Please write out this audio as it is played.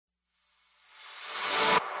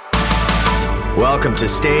Welcome to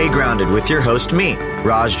Stay Grounded with your host, me,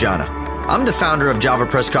 Raj Jana. I'm the founder of Java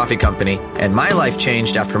Press Coffee Company, and my life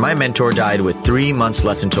changed after my mentor died with 3 months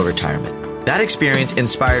left until retirement. That experience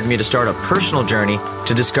inspired me to start a personal journey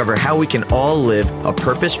to discover how we can all live a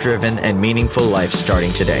purpose-driven and meaningful life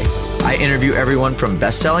starting today. I interview everyone from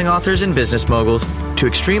best-selling authors and business moguls to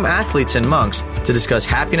extreme athletes and monks to discuss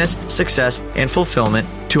happiness, success, and fulfillment,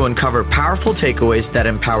 to uncover powerful takeaways that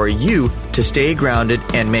empower you to stay grounded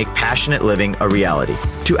and make passionate living a reality.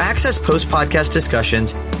 To access post-podcast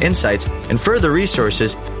discussions, insights, and further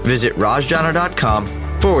resources, visit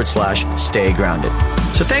rajjana.com/stay grounded.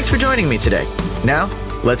 So thanks for joining me today. Now,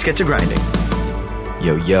 let's get to grinding.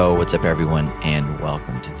 Yo, what's up, everyone, and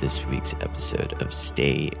welcome to this week's episode of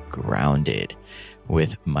Stay Grounded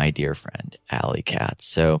with my dear friend, Allie Katz.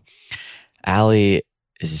 So, Allie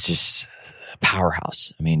is just a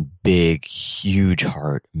powerhouse. I mean, big, huge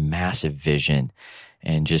heart, massive vision,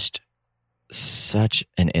 and just such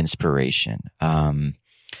an inspiration.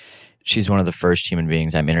 She's one of the first human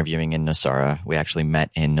beings I'm interviewing in Nosara. We actually met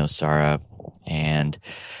in Nosara, and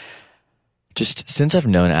just since I've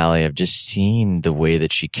known Allie, I've just seen the way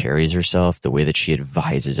that she carries herself, the way that she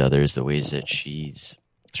advises others, the ways that she's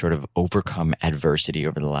sort of overcome adversity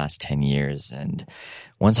over the last 10 years. And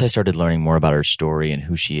once I started learning more about her story and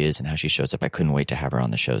who she is and how she shows up, I couldn't wait to have her on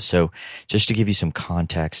the show. So just to give you some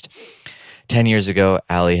context, 10 years ago,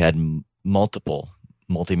 Allie had multiple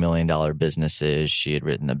multi-million-dollar businesses. She had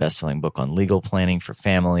written a best-selling book on legal planning for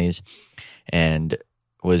families and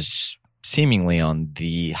was seemingly on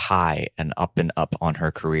the high and up on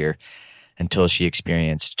her career until she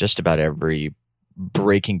experienced just about every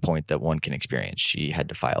breaking point that one can experience. She had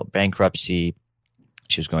to file bankruptcy.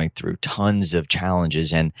 She was going through tons of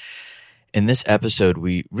challenges. And in this episode,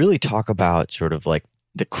 we really talk about sort of like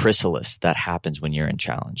the chrysalis that happens when you're in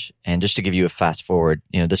challenge. And just to give you a fast forward,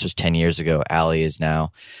 this was 10 years ago. Allie is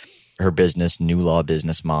now, her business, New Law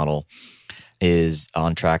business model, is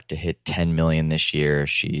on track to hit 10 million this year.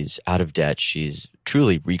 She's out of debt. She's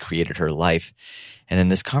truly recreated her life. And in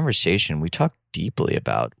this conversation, we talk deeply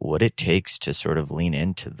about what it takes to sort of lean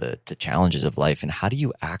into the challenges of life, and how do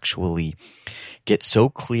you actually get so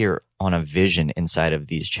clear on a vision inside of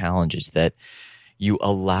these challenges that you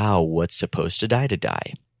allow what's supposed to die.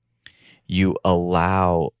 You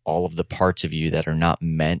allow all of the parts of you that are not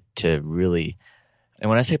meant to really. And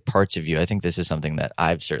when I say parts of you, I think this is something that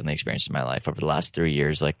I've certainly experienced in my life over the last 3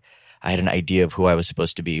 years. Like, I had an idea of who I was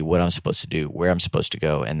supposed to be, what I'm supposed to do, where I'm supposed to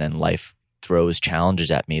go. And then life throws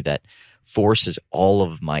challenges at me that forces all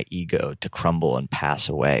of my ego to crumble and pass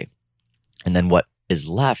away. And then what is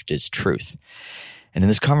left is truth. And in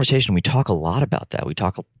this conversation, we talk a lot about that. We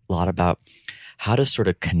talk a lot about how to sort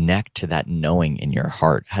of connect to that knowing in your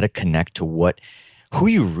heart, how to connect to who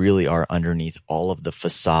you really are underneath all of the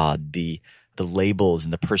facade, the labels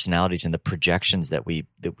and the personalities and the projections that we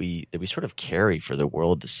sort of carry for the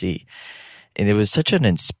world to see. And it was such an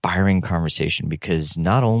inspiring conversation because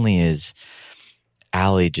not only is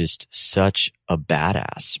Allie just such a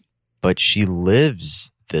badass, but she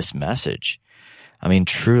lives this message. I mean,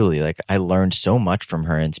 truly, like, I learned so much from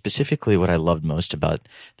her. And specifically what I loved most about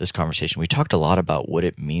this conversation, we talked a lot about what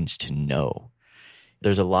it means to know.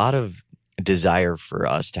 There's a lot of desire for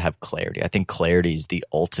us to have clarity. I think clarity is the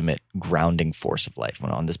ultimate grounding force of life.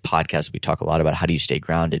 When on this podcast, we talk a lot about how do you stay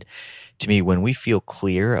grounded. To me, when we feel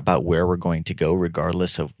clear about where we're going to go,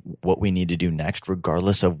 regardless of what we need to do next,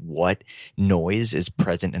 regardless of what noise is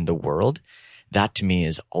present in the world, that to me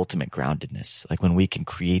is ultimate groundedness. Like, when we can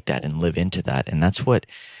create that and live into that. And that's what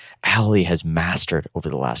Allie has mastered over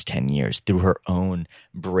the last 10 years through her own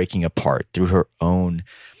breaking apart, through her own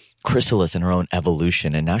chrysalis and her own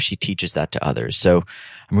evolution. And now she teaches that to others. So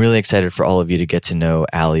I'm really excited for all of you to get to know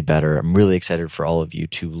Allie better. I'm really excited for all of you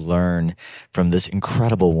to learn from this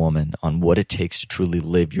incredible woman on what it takes to truly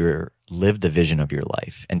live the vision of your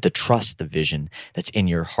life and to trust the vision that's in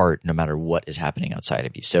your heart, no matter what is happening outside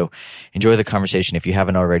of you. So enjoy the conversation. If you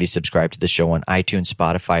haven't already, subscribed to the show on iTunes,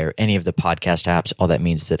 Spotify, or any of the podcast apps. All that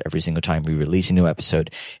means is that every single time we release a new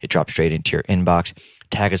episode, it drops straight into your inbox.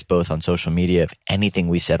 Tag us both on social media if anything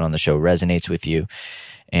we said on the show resonates with you.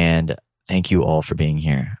 And thank you all for being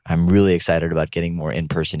here. I'm really excited about getting more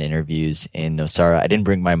in-person interviews in Nosara. I didn't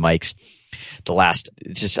bring my mics.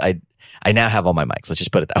 I now have all my mics. Let's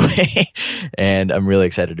just put it that way. And I'm really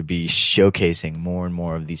excited to be showcasing more and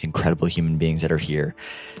more of these incredible human beings that are here.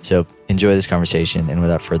 So enjoy this conversation. And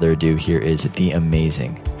without further ado, here is the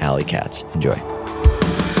amazing Allie Katz. Enjoy.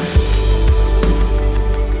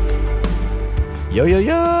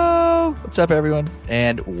 Yo! What's up, everyone?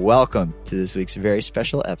 And welcome to this week's very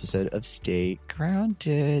special episode of Stay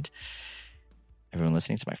Grounded. everyone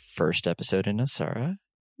listening to my first episode in Nosara.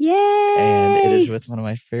 Yay! And it is with one of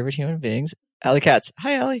my favorite human beings, Allie Katz.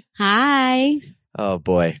 Hi, Allie. Hi. Oh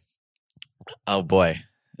boy.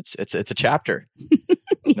 It's a chapter.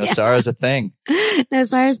 Yeah. Nosara's a thing.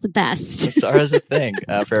 Nosara's the best. Nosara's a thing.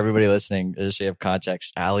 For everybody listening, just so you have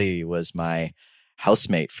context, Allie was my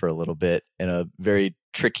housemate for a little bit in a very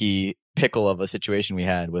tricky pickle of a situation we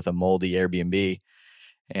had with a moldy Airbnb.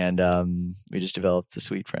 And we just developed a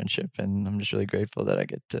sweet friendship. And I'm just really grateful that I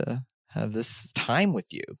get to have this time with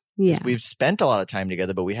you. Yeah. We've spent a lot of time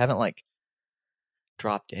together, but we haven't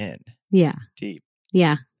dropped in Yeah. deep.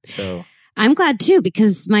 Yeah. So I'm glad too,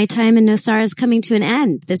 because my time in Nosara is coming to an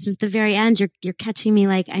end. This is the very end. You're catching me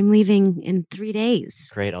like I'm leaving in 3 days.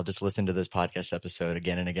 great. I'll just listen to this podcast episode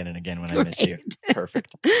again and again and again when I miss you.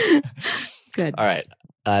 Perfect. Good. All right.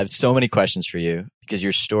 I have so many questions for you because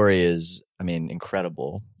your story is,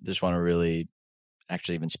 incredible. Just want to really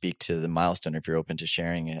actually even speak to the milestone if you're open to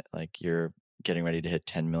sharing it. Like you're getting ready to hit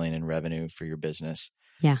 10 million in revenue for your business.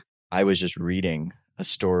 Yeah. I was just reading a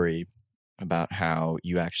story about how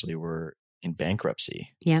you actually were in bankruptcy.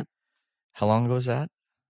 Yep. How long ago was that?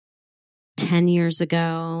 10 years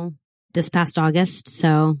ago, this past August.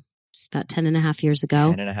 So just about 10 and a half years ago.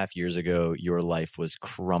 10 and a half years ago, your life was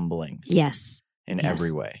crumbling. Yes. In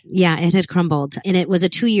every way. Yeah, it had crumbled. And it was a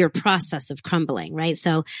 2-year process of crumbling, right?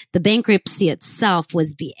 So the bankruptcy itself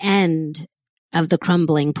was the end of the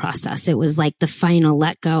crumbling process. It was like the final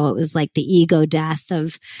let go. It was like the ego death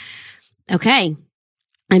of, okay,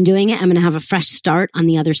 I'm doing it. I'm going to have a fresh start on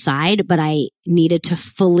the other side, but I needed to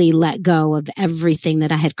fully let go of everything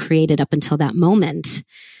that I had created up until that moment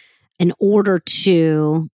in order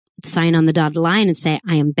to sign on the dotted line and say,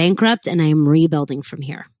 I am bankrupt and I am rebuilding from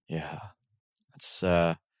here. Yeah. It's,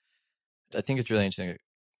 I think it's really interesting.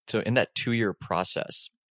 So in that 2-year process,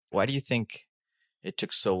 why do you think it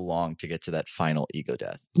took so long to get to that final ego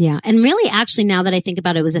death? Yeah. And really, actually, now that I think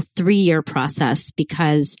about it, it was a 3-year process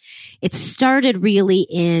because it started really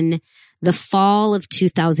in the fall of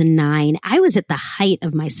 2009. I was at the height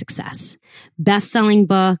of my success. Best-selling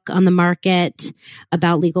book on the market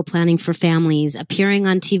about legal planning for families, appearing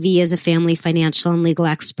on TV as a family financial and legal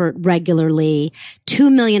expert regularly,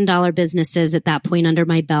 $2 million businesses at that point under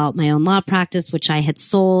my belt, my own law practice, which I had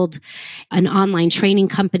sold, an online training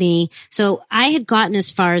company. So I had gotten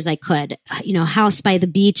as far as I could, house by the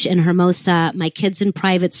beach in Hermosa, my kids in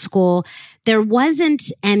private school. There wasn't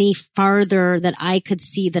any farther that I could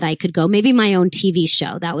see that I could go. Maybe my own TV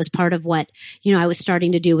show. That was part of what, I was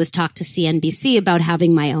starting to do was talk to CNBC about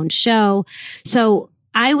having my own show. So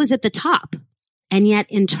I was at the top. And yet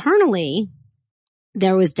internally,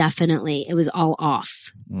 there was it was all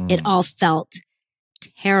off. It all felt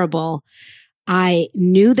terrible. I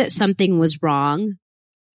knew that something was wrong.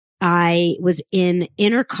 I was in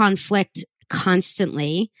inner conflict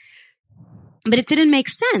constantly. But it didn't make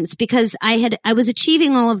sense because I was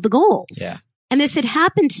achieving all of the goals. Yeah. And this had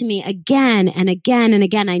happened to me again and again and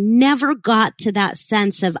again. I never got to that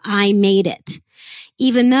sense of I made it,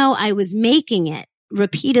 even though I was making it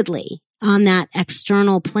repeatedly on that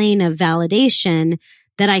external plane of validation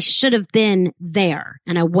that I should have been there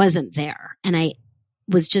and I wasn't there. And I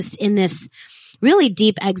was just in this really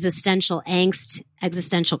deep existential angst,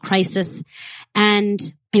 existential crisis. And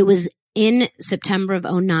it was in September of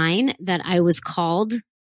 2009 that I was called,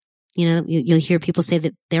 you'll hear people say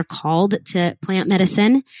that they're called to plant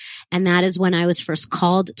medicine. And that is when I was first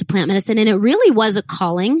called to plant medicine. And it really was a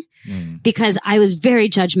calling because I was very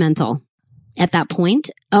judgmental at that point.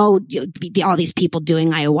 Oh, all these people doing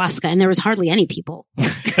ayahuasca. And there was hardly any people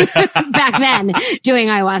back then doing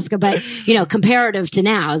ayahuasca. But, comparative to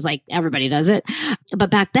now, it's like everybody does it.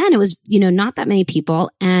 But back then it was, not that many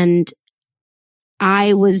people. And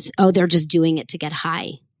I was, they're just doing it to get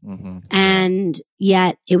high. Mm-hmm. And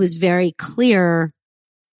yet it was very clear,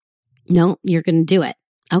 no, you're going to do it.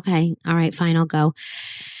 Okay. All right, fine. I'll go.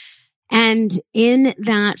 And in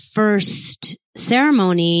that first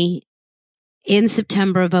ceremony in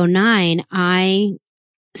September of 2009, I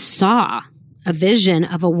saw a vision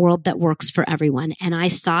of a world that works for everyone. And I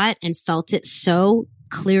saw it and felt it so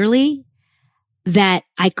clearly that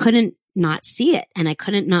I couldn't not see it and I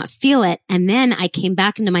couldn't not feel it. And then I came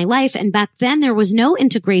back into my life. And back then there was no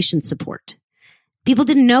integration support. People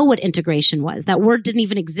didn't know what integration was. That word didn't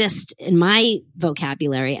even exist in my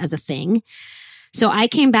vocabulary as a thing. So I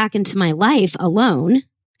came back into my life alone,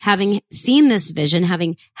 having seen this vision,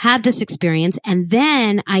 having had this experience. And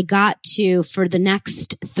then I got to, for the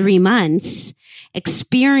next 3 months,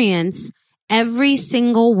 experience every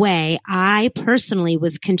single way I personally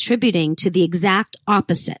was contributing to the exact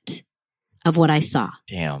opposite of what I saw.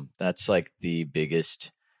 Damn, that's like the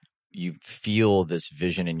biggest you feel this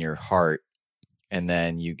vision in your heart, and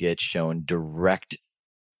then you get shown direct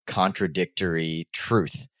contradictory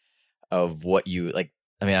truth of what you like.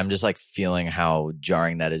 I mean, I'm just like feeling how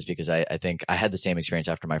jarring that is, because I think I had the same experience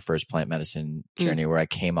after my first plant medicine journey where I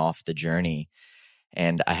came off the journey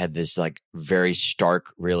and I had this like very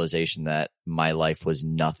stark realization that my life was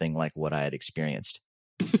nothing like what I had experienced.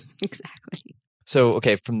 Exactly. So,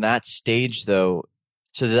 okay, from that stage though,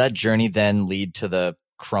 so did that journey then lead to the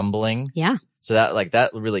crumbling? Yeah. So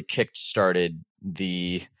that really kick-started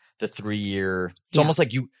the 3-year. It's almost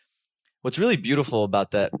like what's really beautiful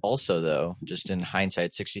about that also though, just in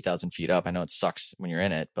hindsight, 60,000 feet up, I know it sucks when you're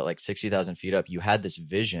in it, but like 60,000 feet up, you had this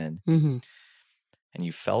vision and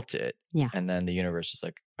you felt it. Yeah. And then the universe is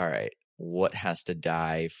like, all right, what has to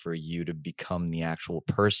die for you to become the actual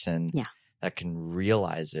person that can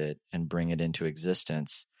realize it and bring it into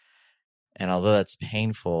existence? And although that's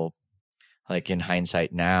painful, like in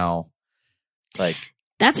hindsight now, like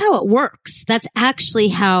that's how it works. That's actually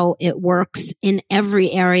how it works in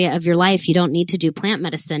every area of your life. You don't need to do plant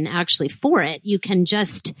medicine actually for it. You can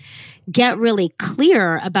just get really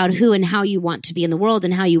clear about who and how you want to be in the world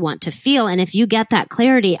and how you want to feel. And if you get that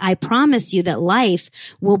clarity, I promise you that life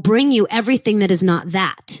will bring you everything that is not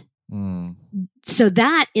that. So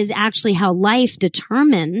that is actually how life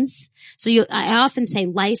determines. So I often say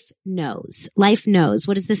life knows. Life knows.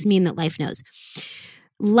 What does this mean that life knows?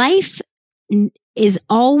 Life is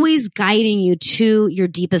always guiding you to your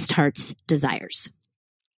deepest heart's desires.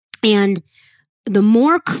 And the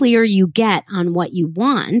more clear you get on what you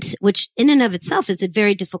want, which in and of itself is a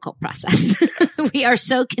very difficult process. We are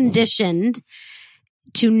so conditioned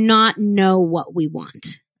to not know what we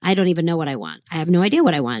want. I don't even know what I want. I have no idea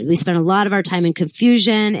what I want. We spend a lot of our time in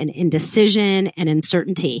confusion and indecision and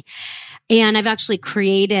uncertainty. And I've actually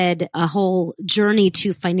created a whole journey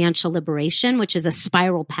to financial liberation, which is a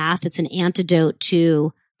spiral path. It's an antidote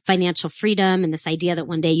to financial freedom and this idea that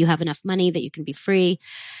one day you have enough money that you can be free.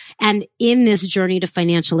 And in this journey to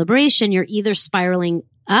financial liberation, you're either spiraling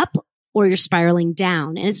up or you're spiraling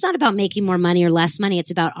down. And it's not about making more money or less money. It's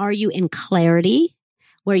about, are you in clarity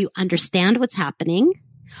where you understand what's happening?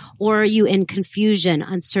 Or are you in confusion,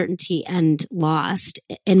 uncertainty, and lost,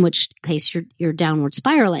 in which case you're downward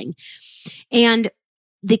spiraling? And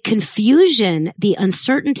the confusion, the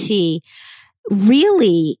uncertainty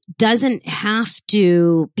really doesn't have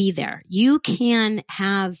to be there. You can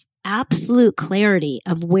have absolute clarity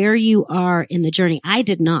of where you are in the journey. I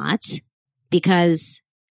did not, because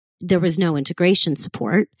there was no integration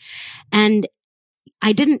support. And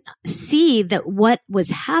I didn't see that what was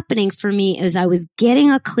happening for me is I was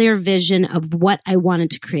getting a clear vision of what I wanted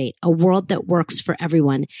to create, a world that works for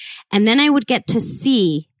everyone. And then I would get to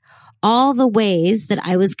see all the ways that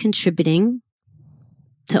I was contributing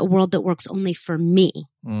to a world that works only for me.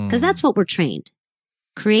 Because that's what we're trained.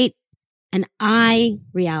 Create an I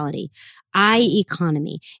reality, I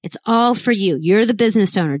economy. It's all for you. You're the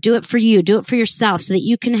business owner. Do it for you. Do it for yourself so that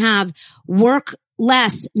you can have work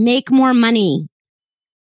less, make more money.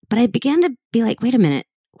 But I began to be like, wait a minute,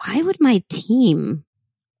 why would my team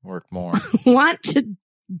work more want to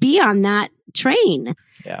be on that train?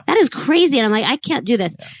 Yeah. That is crazy. And I'm like, I can't do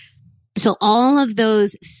this. Yeah. So all of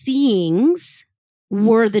those seeings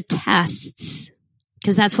were the tests,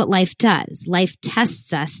 because that's what life does. Life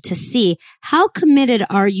tests us to see how committed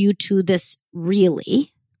are you to this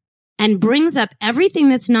really, and brings up everything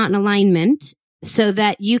that's not in alignment so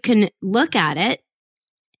that you can look at it,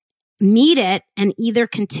 meet it, and either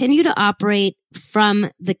continue to operate from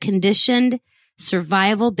the conditioned,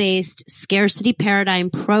 survival-based scarcity paradigm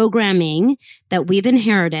programming that we've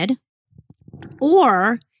inherited,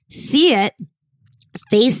 or see it,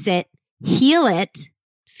 face it, heal it,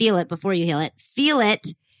 feel it before you heal it, feel it,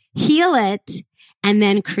 heal it, and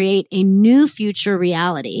then create a new future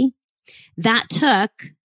reality. That took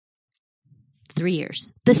 3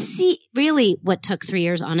 years. Really what took 3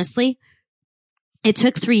 years, honestly, it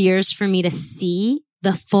took 3 years for me to see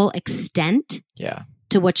the full extent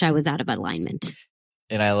to which I was out of alignment.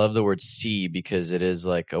 And I love the word see, because it is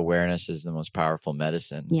like awareness is the most powerful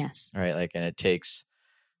medicine. Yes. Right. Like, and it takes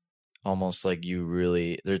almost like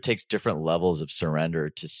it takes different levels of surrender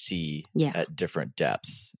to see at different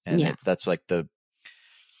depths. And that's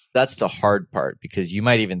the hard part, because you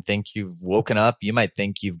might even think you've woken up. You might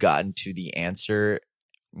think you've gotten to the answer,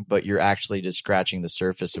 but you're actually just scratching the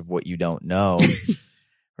surface of what you don't know.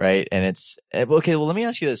 Right. And it's okay. Well, let me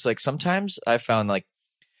ask you this. Like, sometimes I found like,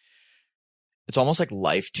 it's almost like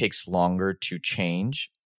life takes longer to change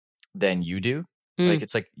than you do. Like,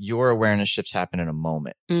 it's like your awareness shifts happen in a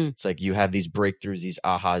moment. It's like you have these breakthroughs, these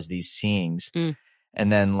ahas, these seeings.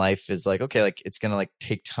 and then life is like, okay, like it's going to like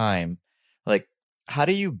take time. Like, how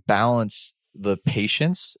do you balance the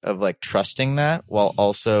patience of like trusting that while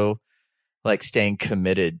also like staying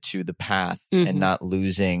committed to the path and not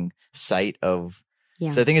losing sight of,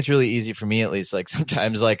 so I think it's really easy for me, at least, like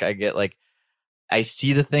sometimes like I get like, I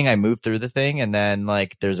see the thing, I move through the thing, and then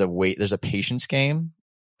like there's a patience game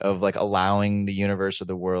of like allowing the universe or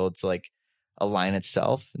the world to like align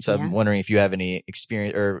itself. And so I'm wondering if you have any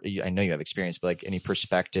experience, or I know you have experience, but like any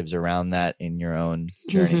perspectives around that in your own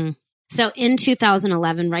journey. So in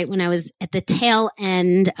 2011, right when I was at the tail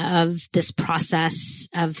end of this process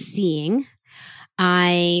of seeing,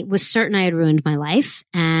 I was certain I had ruined my life.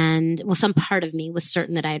 And well, some part of me was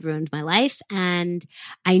certain that I had ruined my life. And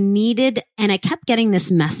I kept getting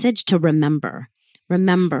this message to remember. What am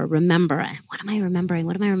I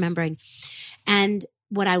remembering? And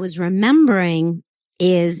what I was remembering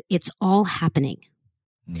is it's all happening.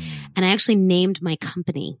 And I actually named my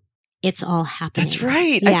company It's All Happening. That's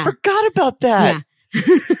right. Yeah. I forgot about that.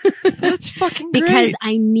 Yeah. That's fucking great. Because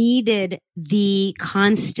I needed the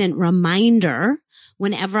constant reminder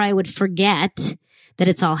whenever I would forget that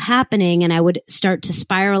it's all happening, and I would start to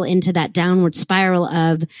spiral into that downward spiral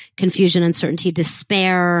of confusion, uncertainty,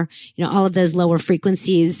 despair, all of those lower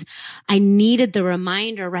frequencies. I needed the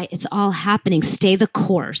reminder, right? It's all happening. Stay the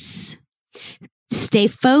course. Stay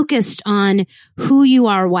focused on who you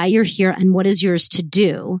are, why you're here, and what is yours to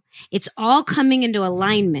do. It's all coming into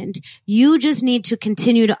alignment. You just need to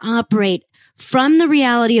continue to operate from the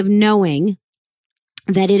reality of knowing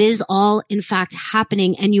that it is all, in fact,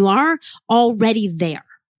 happening, and you are already there.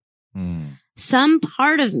 Some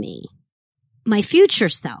part of me, my future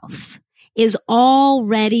self, is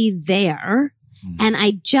already there. And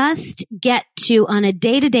I just get to, on a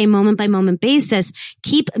day-to-day, moment-by-moment basis,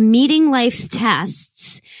 keep meeting life's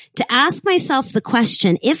tests to ask myself the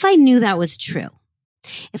question, if I knew that was true,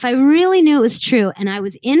 if I really knew it was true, and I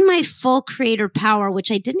was in my full creator power,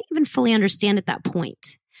 which I didn't even fully understand at that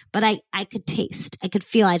point, but I could taste, I could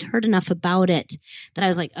feel, I'd heard enough about it that I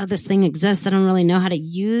was like, oh, this thing exists. I don't really know how to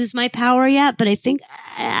use my power yet, but I think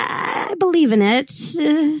I believe in it.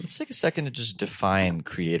 Let's take a second to just define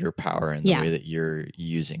creator power in the way that you're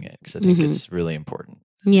using it, because I think it's really important.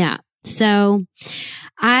 Yeah. So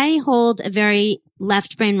I hold a very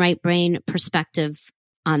left brain, right brain perspective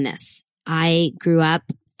on this. I grew up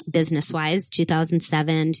business-wise,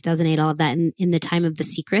 2007, 2008, all of that in the time of The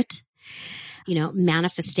Secret.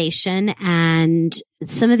 Manifestation and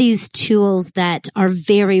some of these tools that are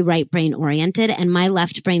very right brain oriented, and my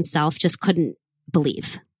left brain self just couldn't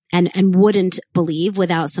believe and wouldn't believe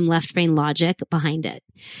without some left brain logic behind it.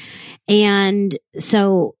 And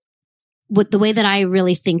so the way that I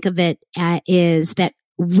really think of it is that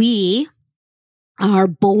we are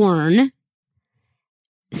born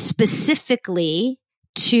specifically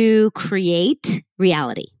to create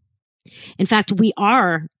reality. In fact, we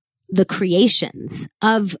are the creations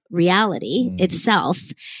of reality itself.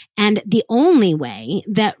 And the only way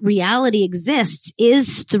that reality exists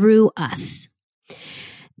is through us.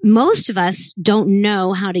 Most of us don't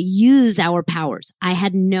know how to use our powers. I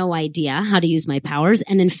had no idea how to use my powers.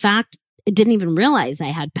 And in fact, I didn't even realize I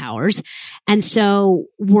had powers. And so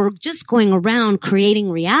we're just going around creating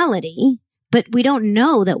reality, but we don't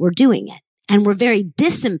know that we're doing it. And we're very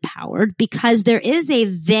disempowered because there is a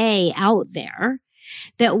they out there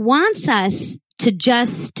that wants us to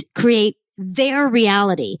just create their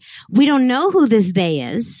reality. We don't know who this they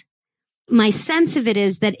is. My sense of it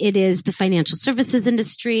is that it is the financial services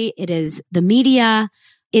industry. It is the media.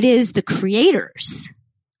 It is the creators.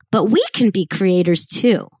 But we can be creators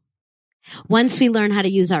too, once we learn how to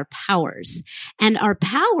use our powers. And our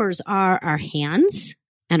powers are our hands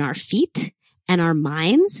and our feet and our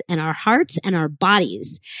minds and our hearts and our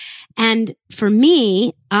bodies. And for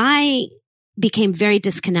me, I became very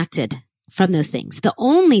disconnected from those things. The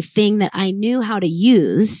only thing that I knew how to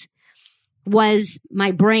use was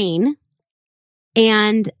my brain,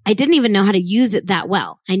 and I didn't even know how to use it that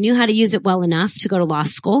well. I knew how to use it well enough to go to law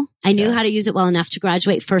school. I knew how to use it well enough to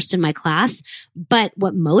graduate first in my class. But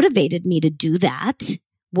what motivated me to do that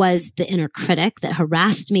was the inner critic that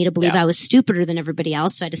harassed me to believe I was stupider than everybody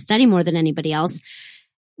else. So I had to study more than anybody else,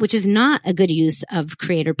 which is not a good use of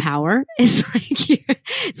creator power.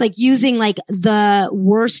 It's like using like the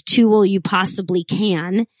worst tool you possibly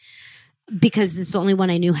can, because it's the only one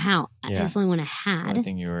I knew how. It's the only one I had. The only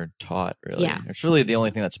thing you were taught, really. Yeah. It's really the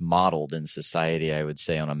only thing that's modeled in society, I would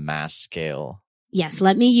say, on a mass scale. Yes.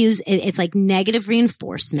 Let me use it. It's like negative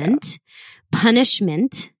reinforcement,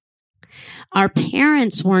 punishment. Our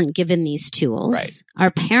parents weren't given these tools. Right.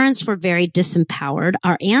 Our parents were very disempowered.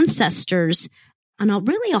 Our ancestors on a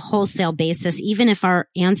really a wholesale basis, even if our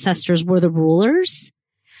ancestors were the rulers,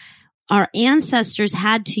 our ancestors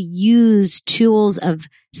had to use tools of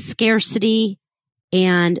scarcity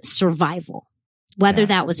and survival, whether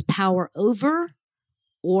that was power over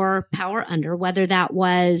or power under, whether that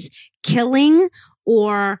was killing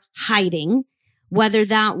or hiding, whether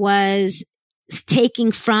that was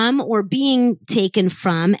taking from or being taken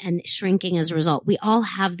from and shrinking as a result. We all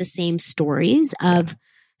have the same stories of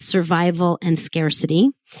survival and scarcity.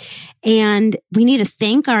 And we need to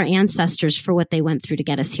thank our ancestors for what they went through to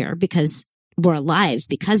get us here, because we're alive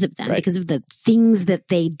because of them, because of the things that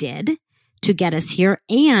they did to get us here.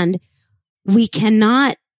 And we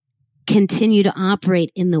cannot continue to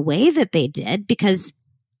operate in the way that they did, because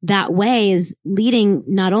that way is leading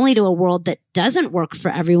not only to a world that doesn't work for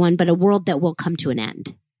everyone, but a world that will come to an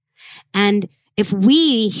end. And if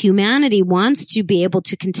we, humanity, wants to be able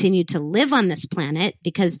to continue to live on this planet,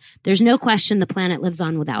 because there's no question the planet lives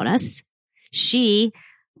on without us.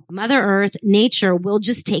 Mother Earth, nature will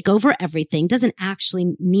just take over everything, doesn't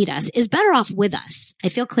actually need us, is better off with us. I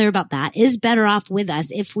feel clear about that, is better off with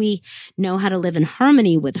us if we know how to live in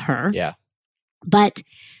harmony with her. Yeah. But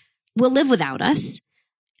will live without us.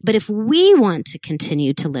 But if we want to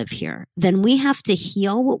continue to live here, then we have to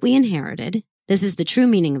heal what we inherited. This is the true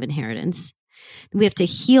meaning of inheritance. We have to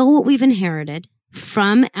heal what we've inherited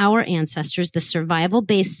from our ancestors, the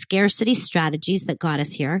survival-based scarcity strategies that got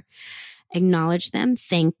us here, acknowledge them,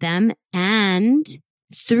 thank them, and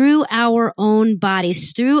through our own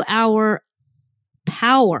bodies, through our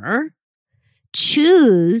power,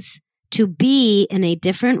 choose to be in a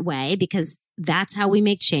different way, because that's how we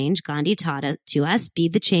make change. Gandhi taught it to us, be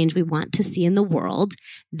the change we want to see in the world.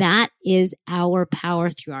 That is our power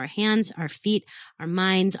through our hands, our feet, our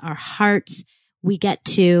minds, our hearts. We get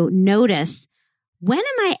to notice, when am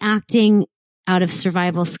I acting out of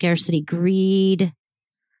survival, scarcity, greed,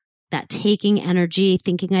 that taking energy,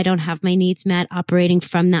 thinking I don't have my needs met, operating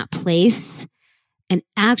from that place, and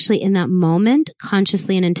actually in that moment,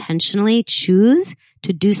 consciously and intentionally choose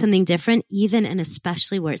to do something different, even and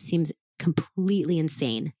especially where it seems completely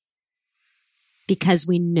insane. Because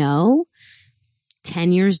we know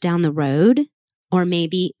 10 years down the road, or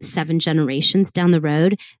maybe 7 generations down the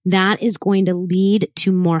road, that is going to lead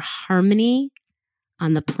to more harmony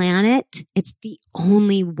on the planet. It's the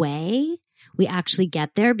only way we actually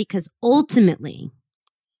get there, because ultimately,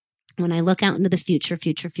 when I look out into the future,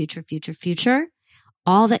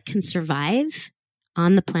 all that can survive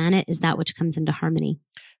on the planet is that which comes into harmony.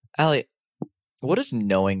 Allie, what does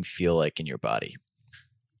knowing feel like in your body?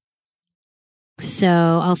 So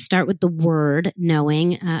I'll start with the word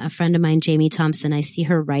knowing. A friend of mine, Jamie Thompson, I see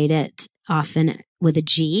her write it often with a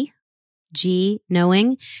G. G,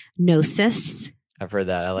 knowing. Gnosis. I've heard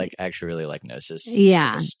that. I actually really like gnosis.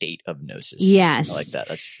 Yeah. Like a state of gnosis. Yes. I like that.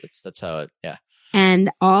 That's how it, yeah. And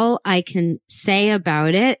all I can say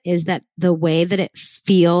about it is that the way that it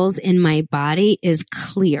feels in my body is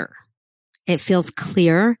clear. It feels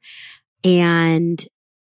clear. And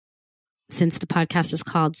since the podcast is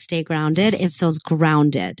called Stay Grounded, it feels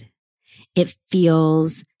grounded. It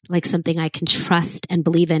feels like something I can trust and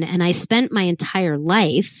believe in. And I spent my entire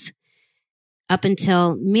life up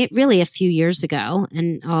until really a few years ago,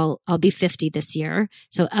 and I'll be 50 this year.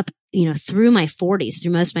 So up, through my 40s,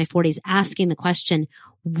 through most of my 40s, asking the question,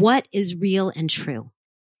 what is real and true?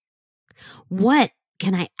 What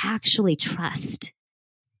can I actually trust?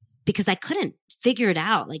 Because I couldn't figure it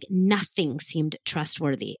out. Like nothing seemed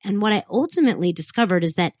trustworthy. And what I ultimately discovered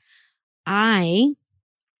is that I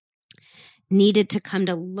needed to come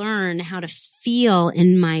to learn how to feel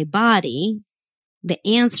in my body the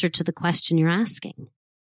answer to the question you're asking.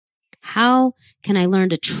 How can I learn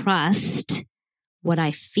to trust what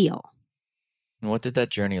I feel? And what did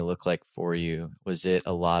that journey look like for you? Was it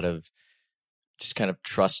a lot of just kind of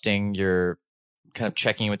trusting kind of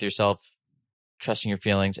checking with yourself, trusting your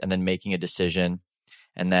feelings, and then making a decision,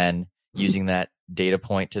 and then using that data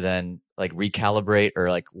point to then like recalibrate,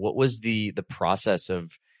 or like what was the process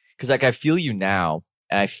of, because like I feel you now,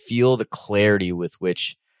 and I feel the clarity with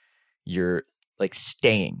which you're like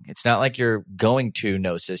staying. It's not like you're going to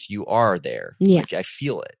gnosis, you are there. Yeah. Like I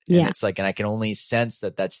feel it. And it's like, and I can only sense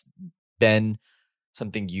that that's been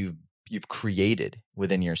something you've created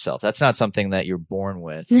within yourself. That's not something that you're born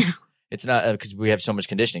with. No. It's not, because we have so much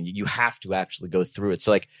conditioning. You have to actually go through it. So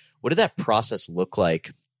like, what did that process look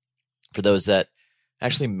like for those that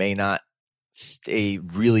actually may not stay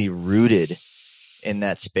really rooted in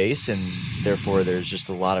that space, and therefore there's just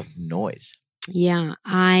a lot of noise? Yeah,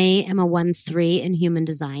 I am a 1-3 in human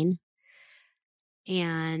design.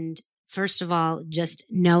 And first of all, just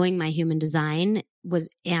knowing my human design was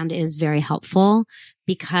and is very helpful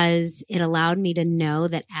because it allowed me to know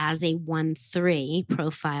that as a 1-3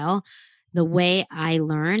 profile, the way I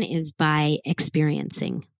learn is by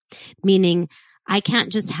experiencing, meaning I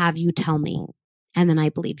can't just have you tell me and then I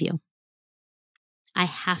believe you. I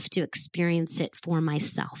have to experience it for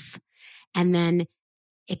myself and then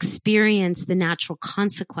experience the natural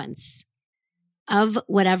consequence of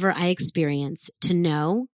whatever I experience to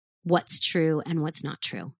know what's true and what's not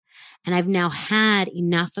true. And I've now had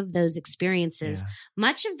enough of those experiences,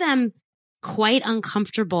 much of them quite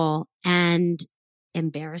uncomfortable and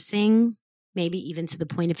embarrassing, maybe even to the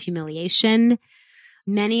point of humiliation.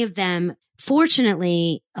 Many of them,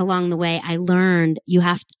 fortunately, along the way, I learned you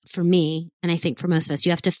have to, for me, and I think for most of us,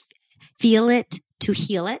 you have to feel it to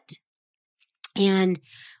heal it. And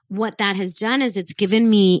what that has done is it's given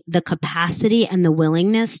me the capacity and the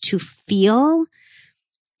willingness to feel,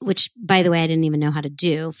 which, by the way, I didn't even know how to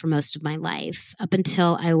do for most of my life. Up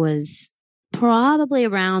until I was probably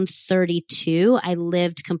around 32, I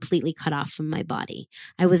lived completely cut off from my body.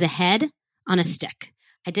 I was a head on a stick.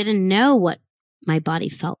 I didn't know what my body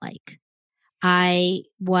felt like. I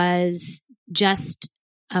was just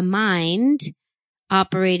a mind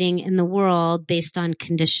operating in the world based on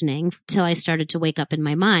conditioning till I started to wake up in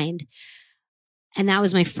my mind. And that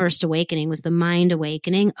was my first awakening, was the mind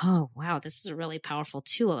awakening. Oh, wow, this is a really powerful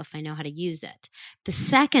tool if I know how to use it. The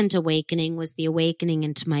second awakening was the awakening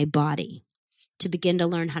into my body, to begin to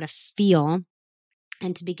learn how to feel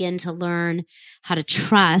and to begin to learn how to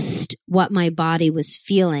trust what my body was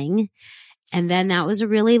feeling. And then that was a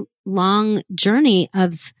really long journey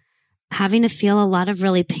of having to feel a lot of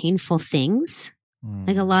really painful things.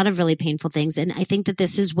 Like a lot of really painful things. And I think that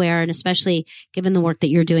this is where, and especially given the work that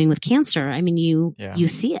you're doing with cancer, I mean, you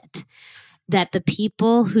see it, that the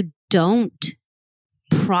people who don't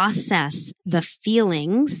process the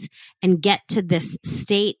feelings and get to this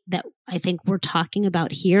state that I think we're talking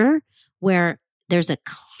about here, where there's a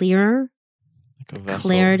clear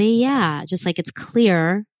clarity. Yeah. Just like it's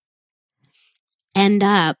clear, end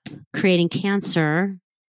up creating cancer.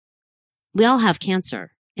 We all have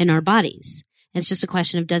cancer in our bodies. It's just a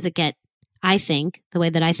question of, does it get, I think, the way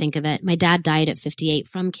that I think of it, my dad died at 58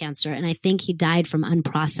 from cancer, and I think he died from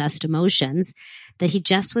unprocessed emotions that he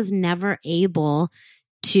just was never able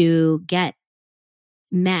to get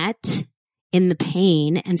met in the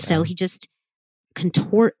pain. And so he just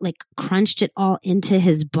crunched it all into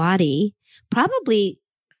his body, probably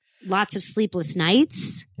lots of sleepless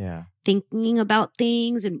nights, thinking about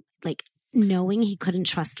things and like knowing he couldn't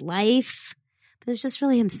trust life, but it's just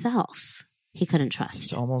really himself he couldn't trust.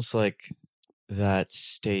 It's almost like that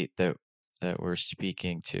state that we're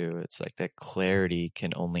speaking to. It's like that clarity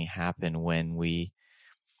can only happen when we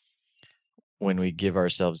give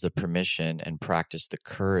ourselves the permission and practice the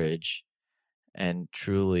courage and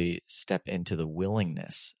truly step into the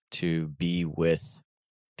willingness to be with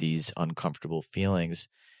these uncomfortable feelings.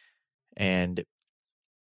 And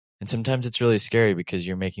sometimes it's really scary because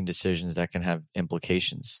you're making decisions that can have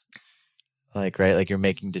implications. Like you're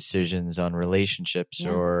making decisions on relationships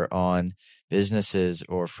or on businesses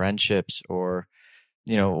or friendships or,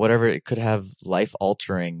 whatever. It could have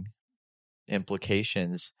life-altering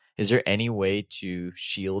implications. Is there any way to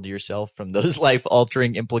shield yourself from those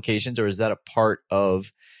life-altering implications, or is that a part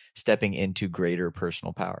of stepping into greater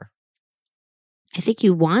personal power? I think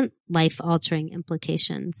you want life-altering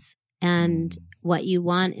implications. And what you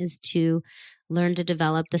want is to learn to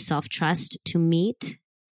develop the self-trust to meet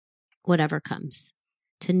whatever comes,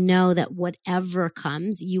 to know that whatever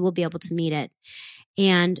comes, you will be able to meet it.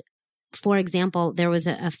 And for example, there was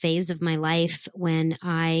a phase of my life when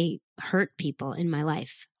I hurt people in my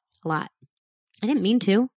life a lot. I didn't mean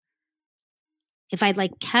to. If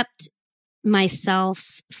I'd kept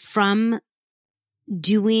myself from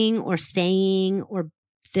doing or saying or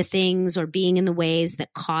the things or being in the ways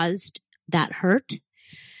that caused that hurt,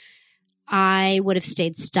 I would have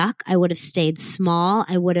stayed stuck. I would have stayed small.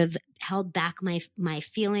 I would have held back my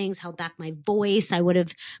feelings, held back my voice. I would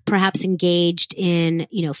have perhaps engaged in,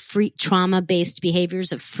 free trauma-based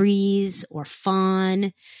behaviors of freeze or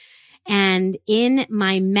fawn. And in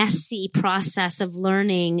my messy process of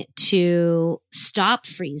learning to stop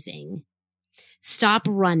freezing, stop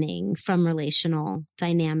running from relational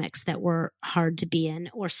dynamics that were hard to be in,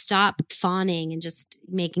 or stop fawning and just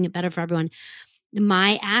making it better for everyone,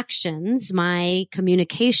 my actions, my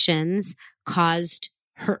communications caused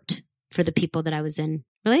hurt for the people that I was in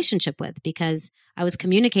relationship with because I was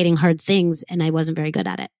communicating hard things and I wasn't very good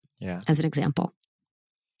at it, as an example.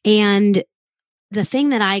 And the thing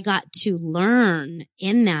that I got to learn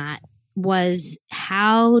in that was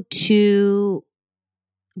how to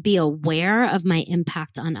be aware of my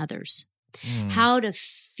impact on others, how to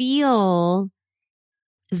feel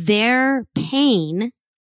their pain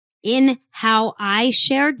in how I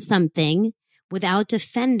shared something without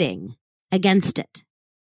defending against it.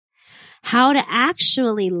 How to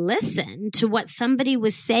actually listen to what somebody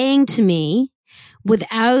was saying to me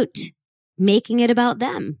without making it about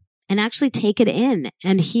them, and actually take it in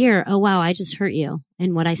and hear, oh, wow, I just hurt you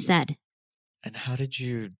in what I said. And how did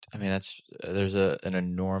you, there's an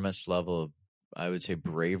enormous level of, I would say,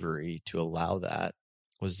 bravery to allow that.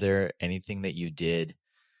 Was there anything that you did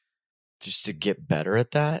just to get better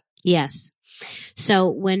at that? Yes. So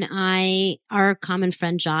when our common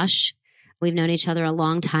friend Josh, we've known each other a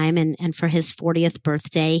long time, and for his 40th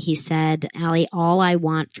birthday, he said, Allie, all I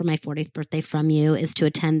want for my 40th birthday from you is to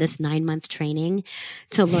attend this 9-month training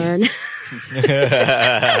to learn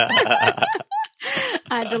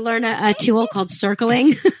to learn a tool called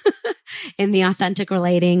circling in the authentic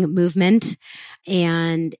relating movement.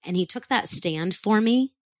 And he took that stand for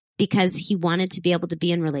me, because he wanted to be able to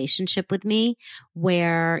be in relationship with me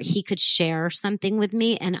where he could share something with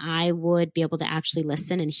me and I would be able to actually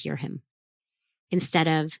listen and hear him, instead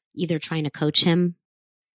of either trying to coach him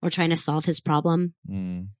or trying to solve his problem,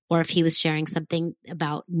 or if he was sharing something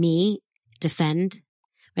about me, defend.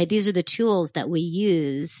 Right? These are the tools that we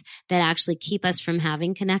use that actually keep us from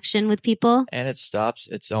having connection with people. And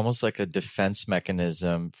it's almost like a defense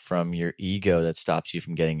mechanism from your ego that stops you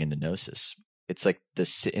from getting into gnosis. It's like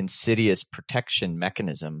this insidious protection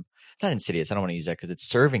mechanism. Not insidious, I don't want to use that because it's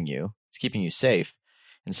serving you. It's keeping you safe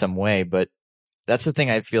in some way. But that's the thing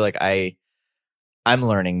I feel like I'm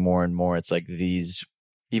learning more and more. It's like these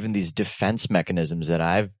defense mechanisms that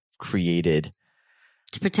I've created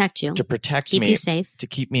to protect you, keep me, you safe, to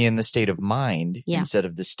keep me in the state of mind instead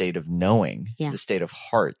of the state of knowing, the state of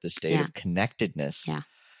heart, the state of connectedness. Yeah.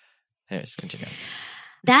 Anyways, continue.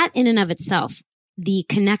 That in and of itself, the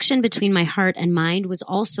connection between my heart and mind was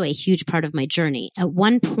also a huge part of my journey. At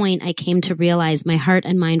one point, I came to realize my heart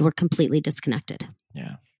and mind were completely disconnected.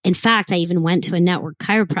 Yeah. In fact, I even went to a network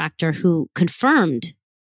chiropractor who confirmed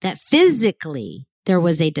that physically there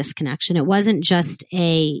was a disconnection. It wasn't just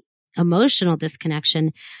a emotional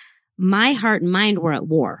disconnection. My heart and mind were at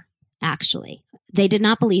war, actually. They did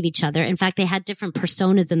not believe each other. In fact, they had different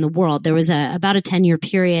personas in the world. There was about a 10-year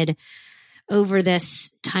period over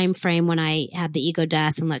this time frame when I had the ego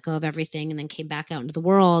death and let go of everything and then came back out into the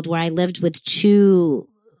world, where I lived with two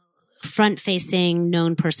front-facing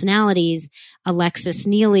known personalities, Alexis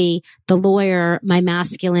Neely, the lawyer, my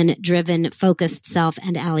masculine, driven, focused self,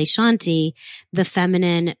 and Ali Shanti, the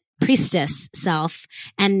feminine priestess self.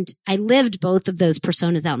 And I lived both of those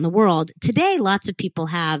personas out in the world. Today, lots of people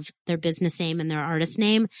have their business name and their artist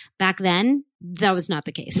name. Back then, that was not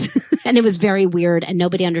the case. And it was very weird and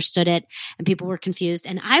nobody understood it and people were confused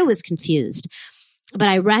and I was confused. But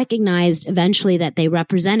I recognized eventually that they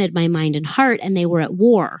represented my mind and heart and they were at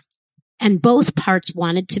war. And both parts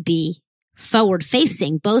wanted to be forward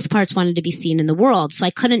facing. Both parts wanted to be seen in the world. So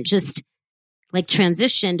I couldn't just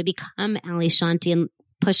transition to become Ali Shanti and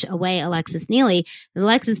push away Alexis Neely, because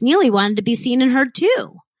Alexis Neely wanted to be seen and heard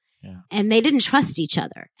too. Yeah. And they didn't trust each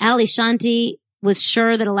other. Ali Shanti was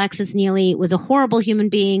sure that Alexis Neely was a horrible human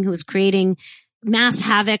being who was creating mass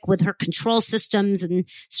havoc with her control systems and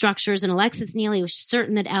structures. And Alexis Neely was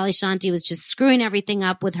certain that Ali Shanti was just screwing everything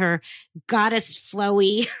up with her goddess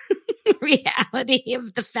flowy reality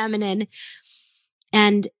of the feminine.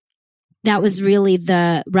 And that was really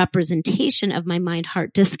the representation of my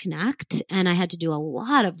mind-heart disconnect. And I had to do a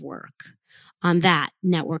lot of work on that.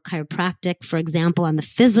 Network chiropractic, for example, on the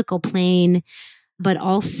physical plane, but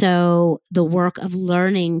also the work of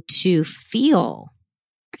learning to feel.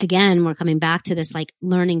 Again, we're coming back to this,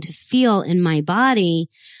 learning to feel in my body.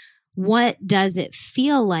 What does it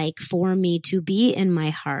feel like for me to be in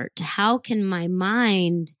my heart? How can my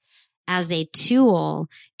mind as a tool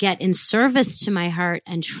get in service to my heart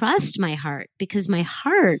and trust my heart? Because my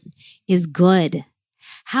heart is good.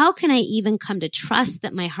 How can I even come to trust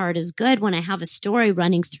that my heart is good when I have a story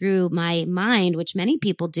running through my mind, which many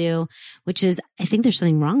people do, which is, I think there's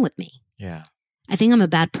something wrong with me. Yeah. I think I'm a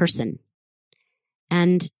bad person.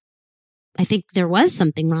 And I think there was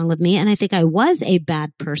something wrong with me. And I think I was a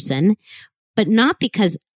bad person, but not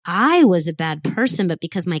because I was a bad person, but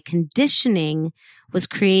because my conditioning was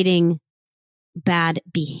creating bad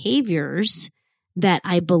behaviors that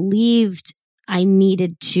I believed I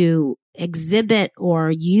needed to exhibit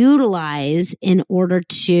or utilize in order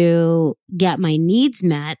to get my needs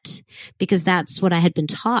met, because that's what I had been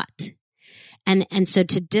taught. And so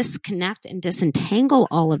to disconnect and disentangle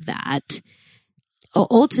all of that,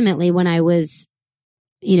 ultimately when I was,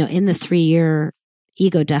 in the 3-year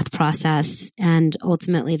ego death process, and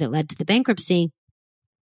ultimately that led to the bankruptcy,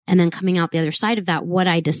 and then coming out the other side of that, what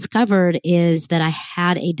I discovered is that I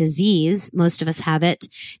had a disease. Most of us have it.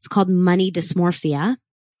 It's called money dysmorphia.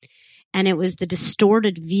 And it was the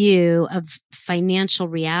distorted view of financial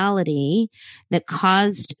reality that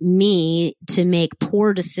caused me to make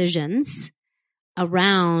poor decisions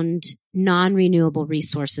around non-renewable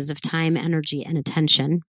resources of time, energy, and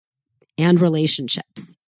attention, and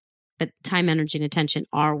relationships. But time, energy, and attention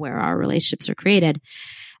are where our relationships are created.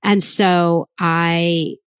 And so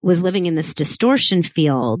I was living in this distortion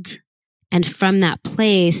field. And from that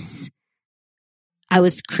place, I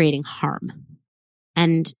was creating harm.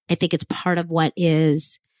 And I think it's part of what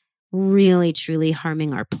is really, truly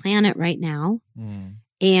harming our planet right now.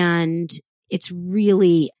 And it's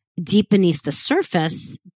really deep beneath the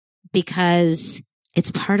surface because it's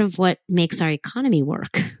part of what makes our economy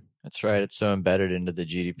work. That's right. It's so embedded into the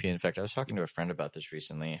GDP. In fact, I was talking to a friend about this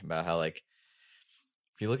recently, about how if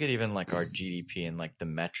you look at even our GDP and the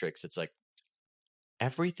metrics, it's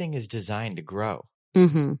everything is designed to grow.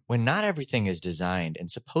 Mm-hmm. When not everything is designed and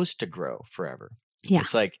supposed to grow forever. Yeah.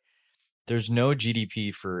 It's there's no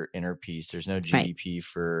GDP for inner peace. There's no GDP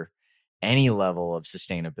for any level of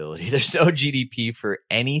sustainability. There's no GDP for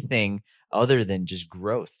anything other than just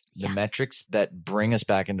growth. The metrics that bring us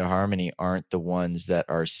back into harmony aren't the ones that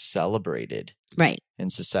are celebrated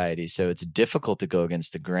in society. So it's difficult to go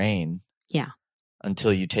against the grain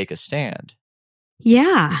until you take a stand.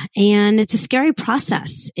 Yeah. And it's a scary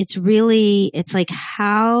process. It's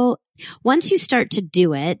how, once you start to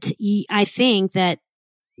do it, I think that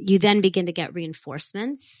you then begin to get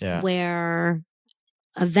reinforcements where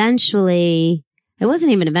eventually, it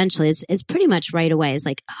wasn't even eventually, it's pretty much right away. It's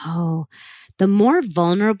the more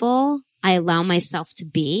vulnerable I allow myself to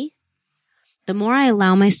be, the more I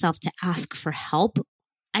allow myself to ask for help.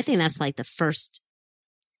 I think that's the first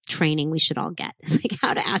training we should all get. It's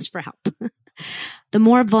how to ask for help. The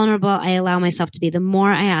more vulnerable I allow myself to be, the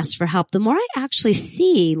more I ask for help, the more I actually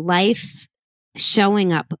see life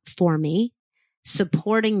showing up for me,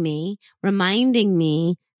 supporting me, reminding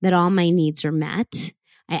me that all my needs are met.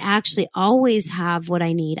 I actually always have what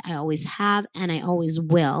I need. I always have, and I always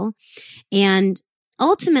will. And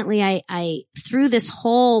ultimately, I through this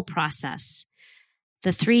whole process,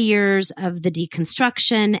 the 3 years of the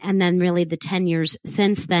deconstruction, and then really the 10 years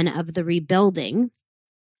since then of the rebuilding,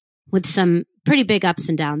 with some pretty big ups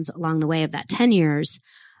and downs along the way of that 10 years,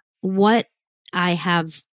 what I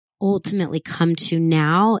have ultimately come to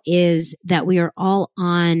now is that we are all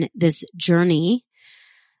on this journey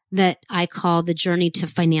that I call the journey to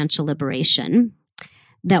financial liberation,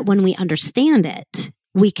 that when we understand it,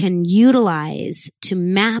 we can utilize to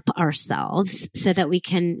map ourselves so that we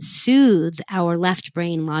can soothe our left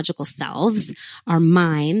brain logical selves, our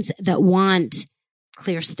minds that want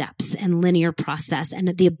clear steps and linear process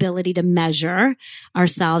and the ability to measure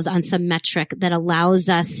ourselves on some metric that allows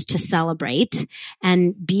us to celebrate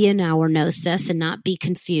and be in our gnosis and not be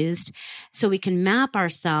confused. So we can map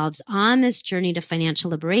ourselves on this journey to financial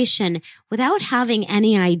liberation without having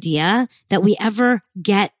any idea that we ever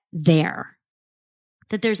get there,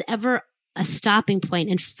 that there's ever a stopping point.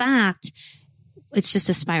 In fact, it's just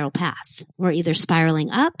a spiral path. We're either spiraling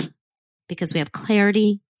up because we have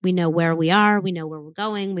clarity. We know where we are. We know where we're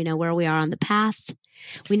going. We know where we are on the path.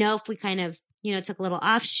 We know if we kind of, took a little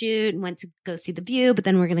offshoot and went to go see the view, but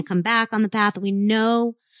then we're going to come back on the path. We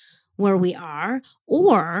know where we are.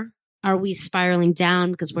 Or are we spiraling down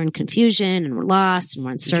because we're in confusion and we're lost and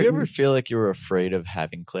we're uncertain? Did you ever feel like you were afraid of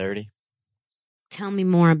having clarity? Tell me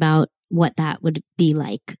more about what that would be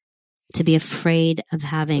like, to be afraid of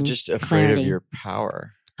having just afraid clarity. Of your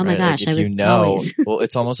power. Oh my gosh, I was always. Well,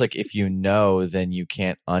 it's almost like if you know, then you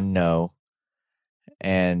can't unknow.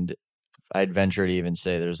 And I'd venture to even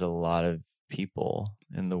say there's a lot of people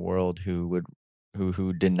in the world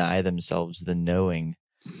who deny themselves the knowing.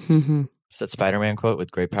 Mm-hmm. Is that Spider-Man quote,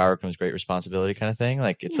 with great power comes great responsibility kind of thing?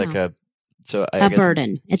 It's like a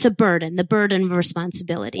burden. It's a burden. The burden of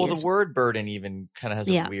responsibility. Well, the word burden even kind of has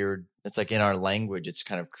a weird, it's like in our language, it's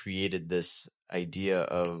kind of created this idea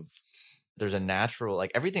of there's a natural,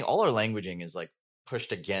 everything, all our languaging is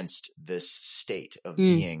pushed against this state of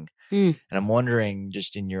being. And I'm wondering,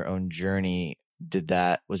 just in your own journey,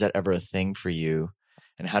 was that ever a thing for you?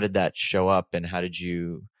 And how did that show up, and how did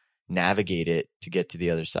you navigate it to get to the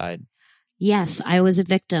other side? Yes, I was a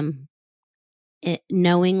victim.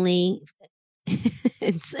 Knowingly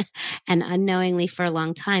and unknowingly for a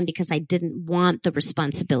long time, because I didn't want the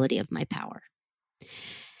responsibility of my power.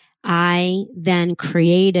 I then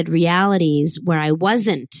created realities where I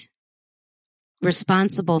wasn't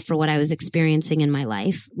responsible for what I was experiencing in my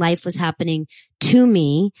life. Life was happening to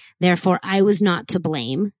me. Therefore, I was not to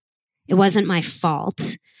blame. It wasn't my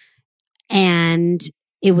fault. And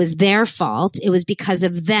it was their fault. It was because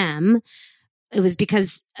of them. It was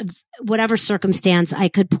because of whatever circumstance I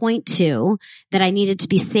could point to that I needed to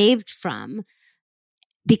be saved from,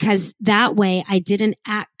 because that way I didn't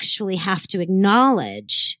actually have to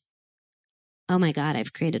acknowledge, oh my God,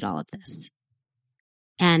 I've created all of this,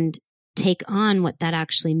 and take on what that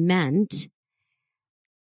actually meant.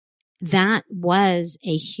 That was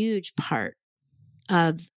a huge part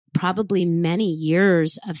of probably many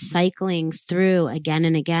years of cycling through again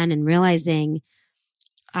and again and realizing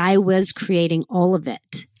I was creating all of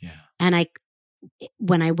it. Yeah. And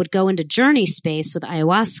when I would go into journey space with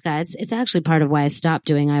ayahuasca, it's actually part of why I stopped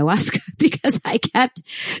doing ayahuasca, because I kept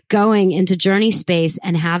going into journey space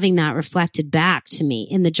and having that reflected back to me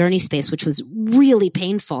in the journey space, which was really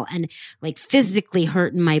painful and like physically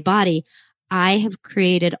hurt in my body. I have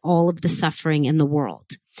created all of the suffering in the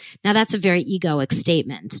world. Now, that's a very egoic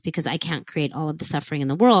statement, because I can't create all of the suffering in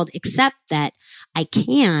the world, except that I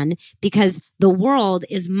can, because the world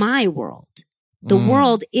is my world. The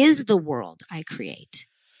world is the world I create.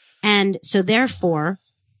 And so therefore,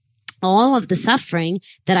 all of the suffering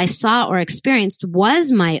that I saw or experienced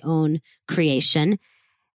was my own creation.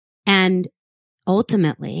 And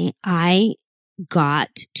ultimately, I got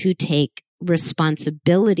to take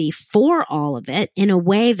responsibility for all of it in a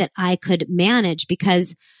way that I could manage,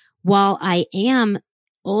 because while I am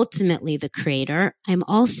ultimately the creator, I'm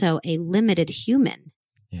also a limited human.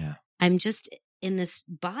 Yeah. I'm just in this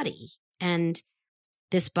body, and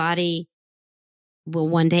this body will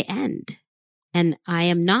one day end. And I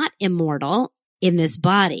am not immortal in this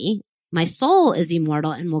body. My soul is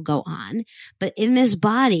immortal and will go on. But in this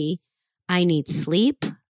body, I need sleep.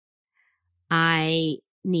 I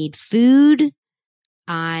need food.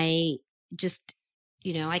 I just,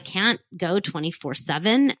 I can't go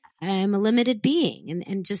 24/7. I'm a limited being.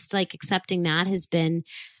 And just like accepting that has been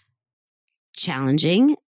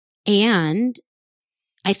challenging. And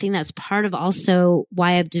I think that's part of also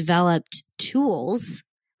why I've developed tools,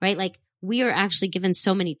 right? Like we are actually given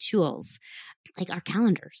so many tools, like our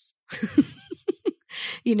calendars,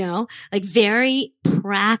 like very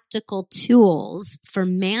practical tools for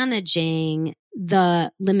managing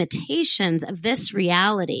the limitations of this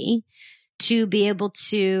reality, to be able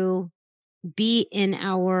to be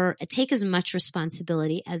take as much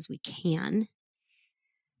responsibility as we can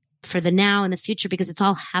for the now and the future, because it's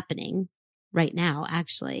all happening right now.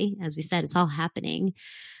 Actually, as we said, it's all happening.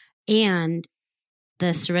 And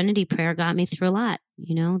the serenity prayer got me through a lot,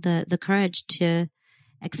 the courage to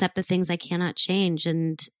accept the things I cannot change,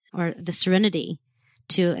 or the serenity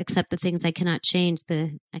to accept the things I cannot change.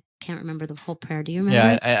 I can't remember the whole prayer. Do you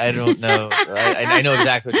remember? Yeah, I don't know. I know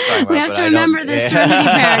exactly what you're talking about. We have to remember the serenity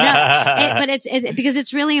prayer. No, but it's because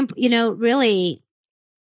it's really, really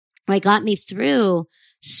like got me through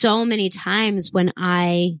so many times when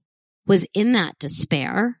I was in that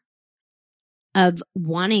despair of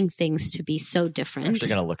wanting things to be so different. I'm actually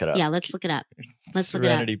going to look it up. Yeah, let's look it up.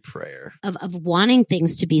 Serenity prayer. Of wanting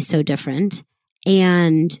things to be so different,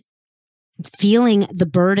 and feeling the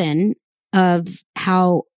burden of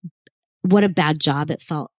what a bad job it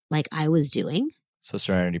felt like I was doing. So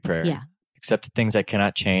serenity prayer. Yeah. Accept the things I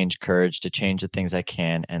cannot change, courage to change the things I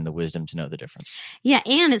can, and the wisdom to know the difference. Yeah,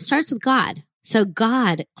 and it starts with God. So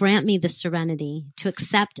God, grant me the serenity to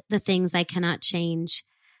accept the things I cannot change,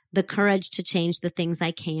 the courage to change the things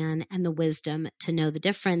I can, and the wisdom to know the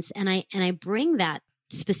difference. And I bring that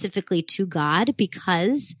specifically to God,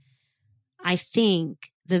 because I think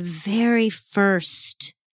the very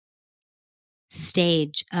first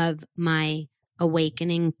stage of my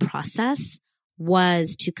awakening process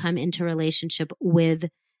was to come into relationship with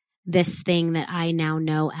this thing that I now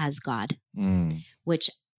know as God, which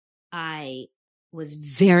I was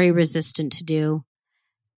very resistant to do.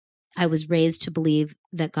 I was raised to believe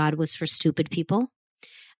that God was for stupid people,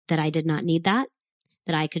 that I did not need that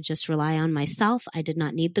I could just rely on myself. I did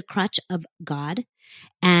not need the crutch of God.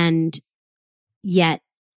 And yet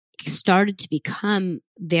started to become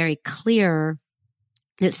very clear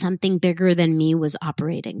that something bigger than me was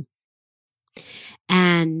operating.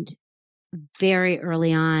 And very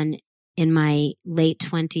early on in my late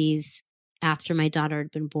 20s, after my daughter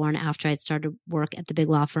had been born, after I'd started work at the big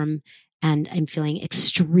law firm, and I'm feeling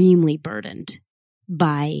extremely burdened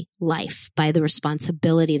by life, by the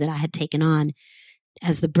responsibility that I had taken on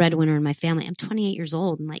as the breadwinner in my family. I'm 28 years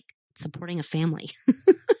old and like supporting a family.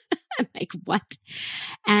 I'm like, what?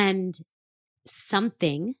 And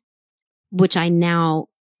something which I now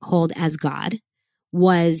hold as God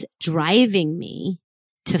was driving me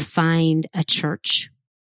to find a church.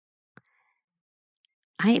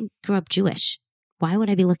 I grew up Jewish. Why would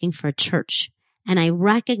I be looking for a church? And I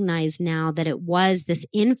recognize now that it was this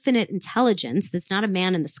infinite intelligence that's not a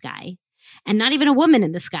man in the sky and not even a woman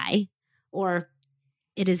in the sky, or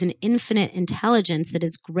it is an infinite intelligence that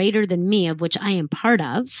is greater than me, of which I am part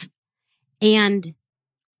of, and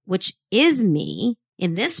which is me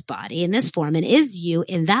in this body, in this form, and is you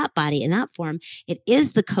in that body, in that form. It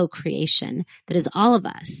is the co-creation that is all of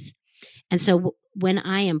us. And so when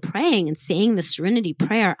I am praying and saying the serenity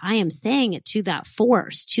prayer, I am saying it to that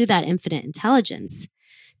force, to that infinite intelligence,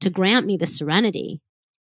 to grant me the serenity.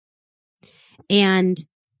 And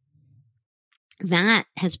that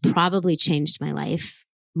has probably changed my life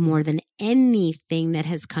more than anything that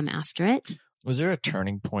has come after it. Was there a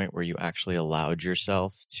turning point where you actually allowed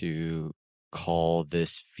yourself to call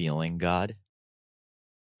this feeling God?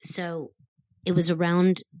 So it was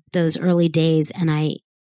around those early days, and I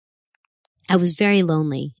was very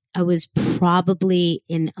lonely. I was probably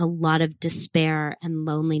in a lot of despair and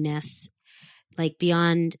loneliness, like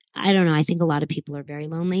beyond, I don't know, I think a lot of people are very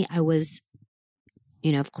lonely. I was,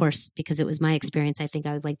 of course, because it was my experience, I think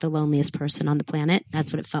I was like the loneliest person on the planet.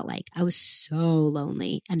 That's what it felt like. I was so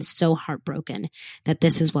lonely and so heartbroken that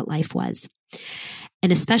this is what life was.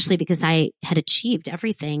 And especially because I had achieved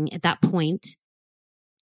everything at that point.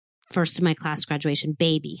 First in my class, graduation,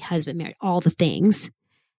 baby, husband, married, all the things.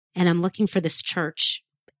 And I'm looking for this church.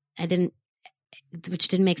 Which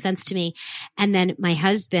didn't make sense to me. And then my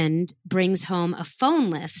husband brings home a phone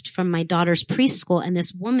list from my daughter's preschool, and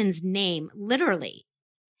this woman's name literally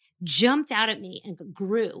jumped out at me and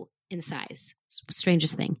grew in size. It's the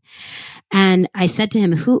strangest thing. And I said to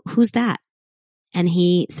him, who's that? And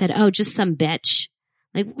he said, oh, just some bitch.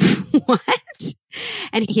 Like, what?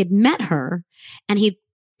 And he had met her, and he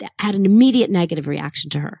had an immediate negative reaction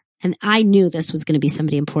to her. And I knew this was going to be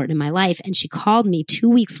somebody important in my life. And she called me 2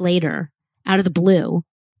 weeks later out of the blue.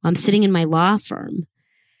 I'm sitting in my law firm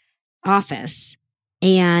office.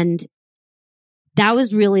 And that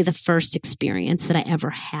was really the first experience that I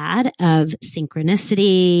ever had of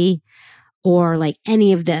synchronicity or like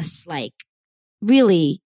any of this, like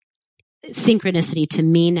really synchronicity to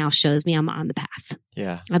me now shows me I'm on the path.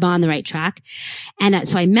 Yeah. I'm on the right track. And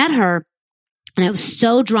so I met her. And I was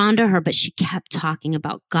so drawn to her, but she kept talking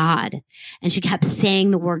about God, and she kept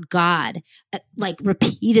saying the word God, like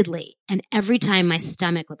repeatedly. And every time my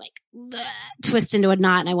stomach would like twist into a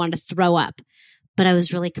knot and I wanted to throw up, but I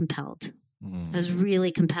was really compelled. I was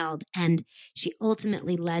really compelled. And she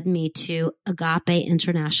ultimately led me to Agape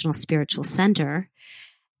International Spiritual Center,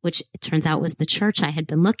 which it turns out was the church I had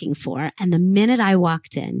been looking for. And the minute I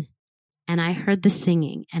walked in and I heard the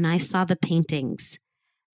singing and I saw the paintings,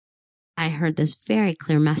 I heard this very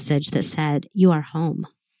clear message that said, you are home.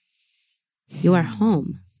 You are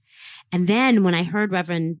home. And then when I heard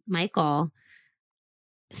Reverend Michael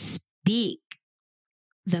speak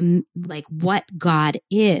what God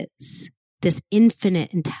is, this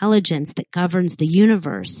infinite intelligence that governs the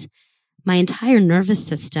universe, my entire nervous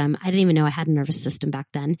system, I didn't even know I had a nervous system back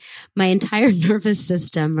then. My entire nervous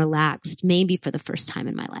system relaxed maybe for the first time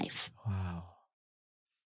in my life. Wow.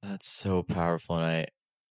 That's so powerful.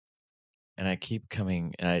 And I keep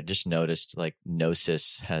coming, and I just noticed like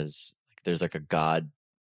Gnosis has, there's like a God,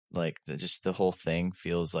 like just the whole thing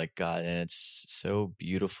feels like God. And it's so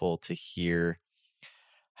beautiful to hear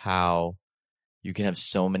how you can have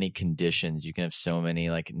so many conditions. You can have so many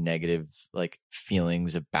like negative like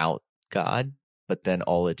feelings about God, but then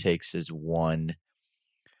all it takes is one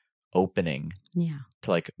opening to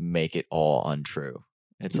like make it all untrue.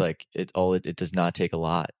 It's like it does not take a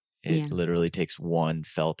lot. It literally takes one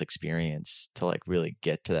felt experience to like really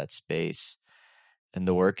get to that space. And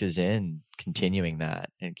the work is in continuing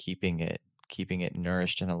that and keeping it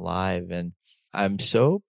nourished and alive. And I just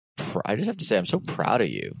have to say, I'm so proud of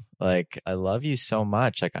you. Like, I love you so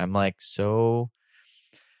much. Like, I'm like, so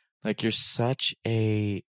like, you're such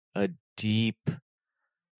a deep,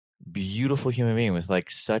 beautiful human being with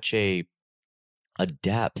like such a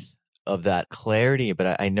depth of that clarity,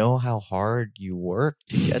 but I know how hard you work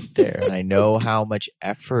to get there. And I know how much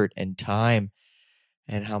effort and time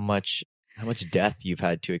and how much death you've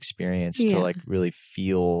had to experience to like really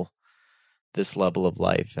feel this level of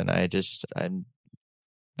life. And I'm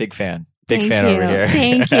big fan over here.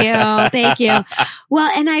 Thank you.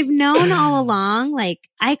 Well, and I've known all along, like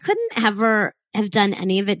I couldn't ever have done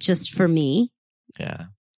any of it just for me. Yeah.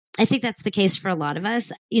 I think that's the case for a lot of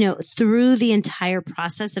us. Through the entire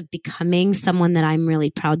process of becoming someone that I'm really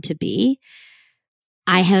proud to be,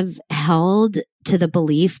 I have held to the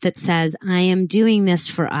belief that says, I am doing this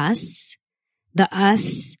for us the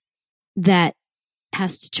us that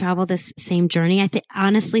has to travel this same journey. I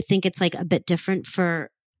honestly think it's like a bit different for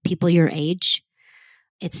people your age.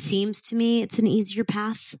 It seems to me it's an easier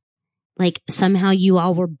path. Like somehow you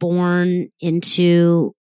all were born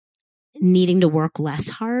into needing to work less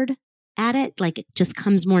hard at it. Like it just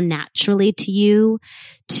comes more naturally to you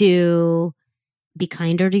to be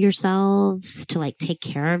kinder to yourselves, to like take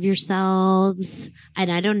care of yourselves.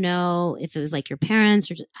 And I don't know if it was like your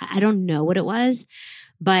parents or I don't know what it was,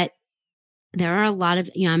 but there are a lot of,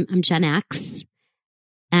 I'm Gen X,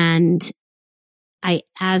 and we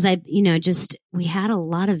had a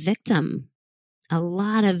lot of victim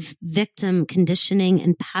conditioning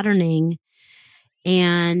and patterning.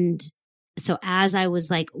 And so as I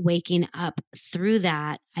was like waking up through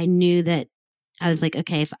that, I knew that I was like,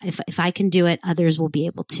 okay, if I can do it, others will be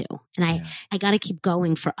able to. And I got to keep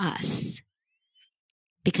going for us,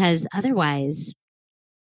 because otherwise,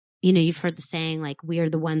 you've heard the saying, like, we are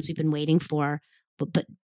the ones we've been waiting for. But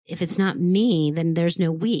if it's not me, then there's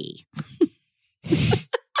no we.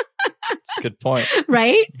 That's a good point.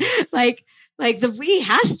 Right? Like the we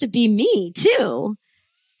has to be me too.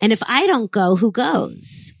 And if I don't go, who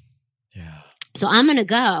goes? Yeah. So I'm going to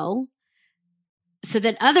go so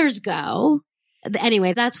that others go.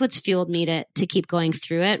 Anyway, that's what's fueled me to keep going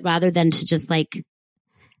through it, rather than to just like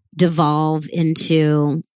devolve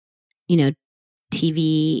into,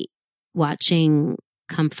 TV watching,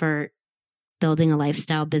 comfort, building a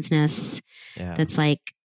lifestyle business that's like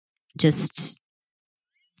just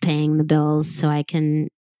paying the bills so I can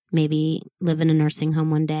maybe live in a nursing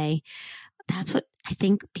home one day. That's what I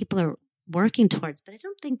think people are working towards, but I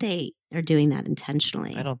don't think they are doing that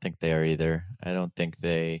intentionally. I don't think they are either. I don't think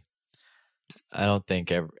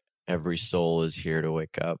every soul is here to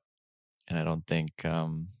wake up. And I don't think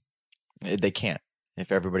they can't. If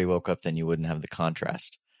everybody woke up, then you wouldn't have the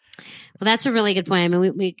contrast. Well, that's a really good point. I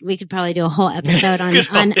mean, we could probably do a whole episode on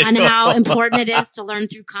how important it is to learn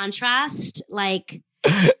through contrast. Like,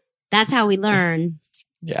 that's how we learn.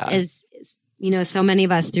 Yeah. Is so many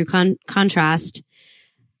of us through contrast.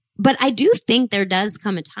 But I do think there does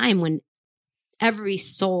come a time when every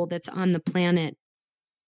soul that's on the planet,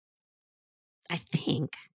 I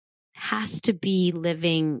think, has to be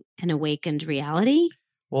living an awakened reality.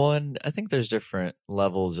 Well, and I think there's different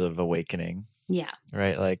levels of awakening. Yeah.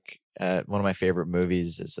 Right? Like one of my favorite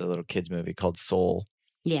movies is a little kid's movie called Soul.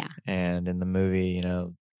 Yeah. And in the movie,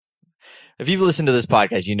 if you've listened to this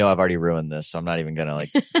podcast, I've already ruined this, so I'm not even going to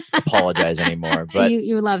like apologize anymore. But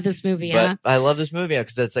you love this movie, but I love this movie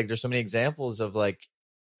because it's like there's so many examples of like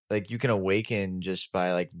you can awaken just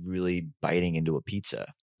by like really biting into a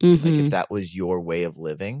pizza. Mm-hmm. Like if that was your way of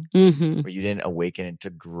living, mm-hmm. where you didn't awaken into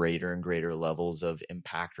greater and greater levels of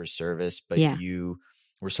impact or service, but you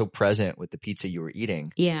were so present with the pizza you were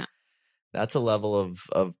eating. Yeah. That's a level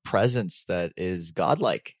of presence that is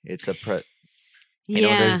godlike. It's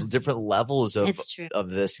there's different levels of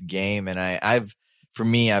this game. And I've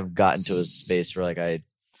gotten to a space where like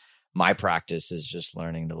my practice is just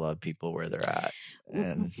learning to love people where they're at.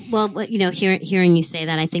 And hearing you say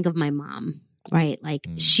that, I think of my mom. Right. Like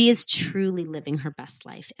she is truly living her best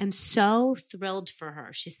life. I'm so thrilled for her.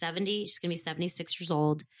 She's 70. She's going to be 76 years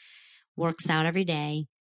old, works out every day,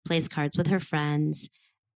 plays cards with her friends,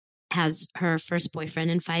 has her first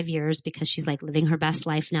boyfriend in 5 years because she's like living her best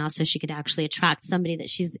life now. So she could actually attract somebody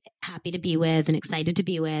that she's happy to be with and excited to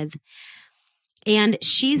be with. And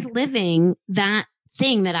she's living that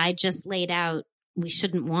thing that I just laid out we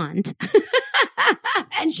shouldn't want.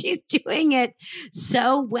 And she's doing it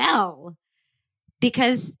so well.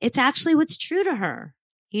 Because it's actually what's true to her.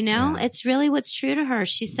 It's really what's true to her.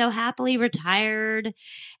 She's so happily retired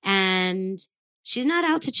and she's not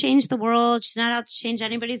out to change the world. She's not out to change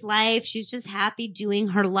anybody's life. She's just happy doing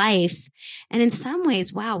her life. And in some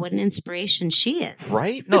ways, wow, what an inspiration she is.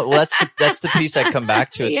 Right? No, well, that's the piece I come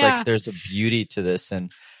back to. It's like there's a beauty to this.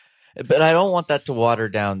 But I don't want that to water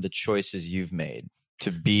down the choices you've made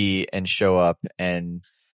to be and show up and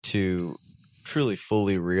to truly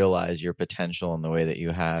fully realize your potential in the way that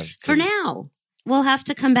you have. For now, we'll have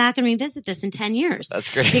to come back and revisit this in 10 years.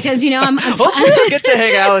 That's great. Because, I'm hopefully I'll get to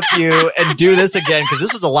hang out with you and do this again, because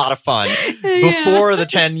this was a lot of fun before the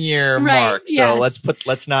 10-year mark. So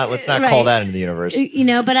let's not call that into the universe.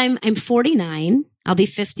 But I'm 49. I'll be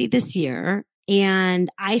 50 this year. And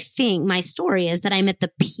I think my story is that I'm at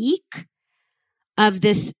the peak of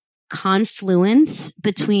this confluence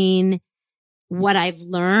between what I've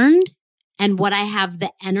learned and what I have the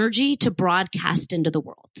energy to broadcast into the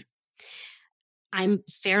world. I'm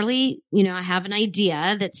fairly, I have an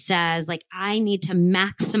idea that says like, I need to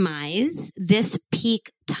maximize this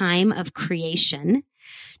peak time of creation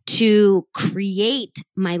to create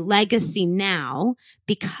my legacy now,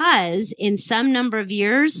 because in some number of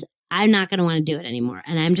years, I'm not going to want to do it anymore.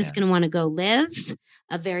 And I'm just going to want to go live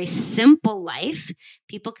a very simple life.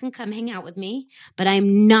 People can come hang out with me, but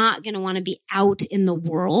I'm not going to want to be out in the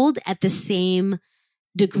world at the same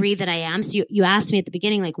degree that I am. So you asked me at the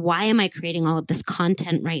beginning, like, why am I creating all of this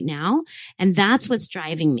content right now? And that's what's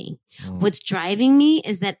driving me. What's driving me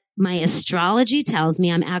is that my astrology tells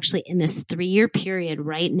me I'm actually in this 3-year period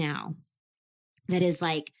right now that is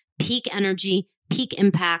like peak energy, peak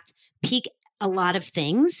impact, peak a lot of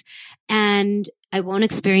things. And I won't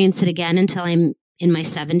experience it again until I'm in my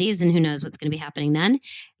 70s, and who knows what's going to be happening then.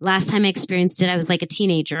 Last time I experienced it, I was like a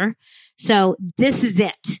teenager. So this is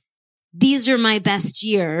it. These are my best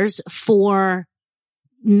years for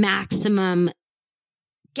maximum,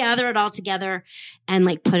 gather it all together and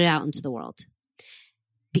like put it out into the world.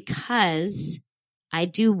 Because I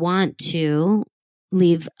do want to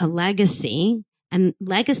leave a legacy, and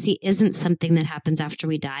legacy isn't something that happens after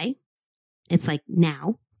we die. It's like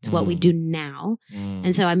now. It's what we do now.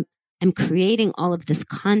 And so I'm creating all of this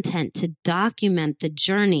content to document the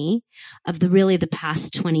journey of the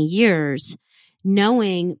past 20 years,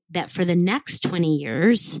 knowing that for the next 20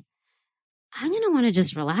 years, I'm going to want to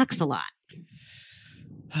just relax a lot.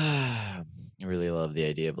 I really love the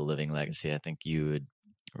idea of a living legacy. I think you had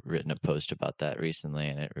written a post about that recently,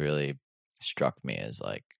 and it really struck me as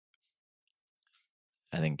like,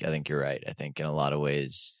 I think you're right. I think in a lot of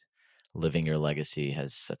ways, living your legacy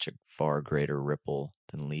has such a far greater ripple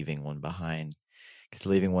than leaving one behind. Because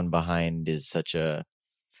leaving one behind is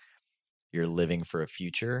you're living for a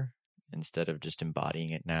future instead of just embodying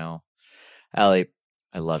it now. Allie,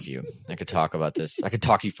 I love you. I could talk about this. I could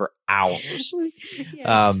talk to you for hours.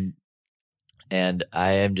 Yes. And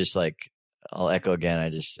I am just like, I'll echo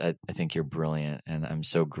again. I think you're brilliant. And I'm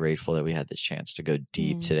so grateful that we had this chance to go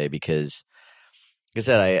deep today, because like I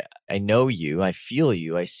said, I know you, I feel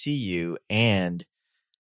you, I see you, and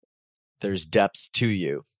there's depths to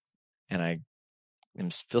you. And I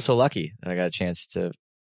feel so lucky that I got a chance to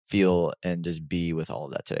feel and just be with all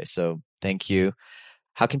of that today. So thank you.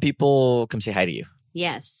 How can people come say hi to you?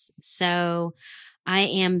 Yes. So I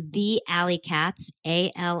am the Allie Katz,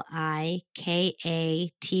 ALIKATZ,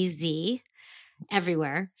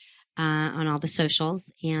 everywhere. On all the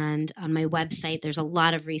socials and on my website. There's a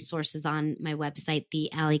lot of resources on my website,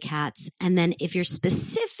 the Allie Katz. And then if you're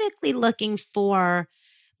specifically looking for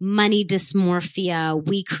money dysmorphia,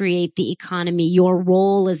 we create the economy, your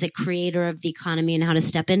role as a creator of the economy and how to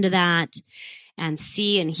step into that and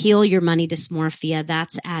see and heal your money dysmorphia,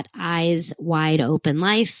 that's at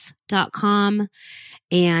eyeswideopenlife.com.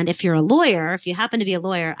 And if you're a lawyer, if you happen to be a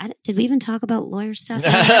lawyer, did we even talk about lawyer stuff? I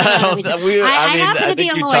happen to be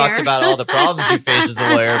a lawyer. You talked about all the problems you face as a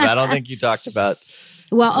lawyer, but I don't think you talked about.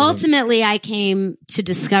 Well, ultimately, I came to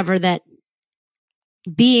discover that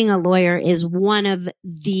being a lawyer is one of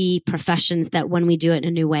the professions that when we do it in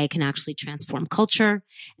a new way can actually transform culture.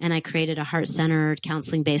 And I created a heart-centered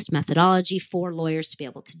counseling-based methodology for lawyers to be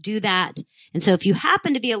able to do that. And so if you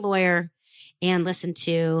happen to be a lawyer and listen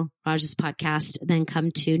to Raj's podcast, then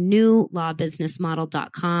come to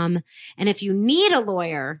newlawbusinessmodel.com. And if you need a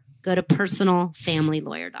lawyer, go to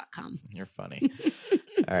personalfamilylawyer.com. You're funny.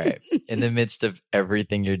 All right. In the midst of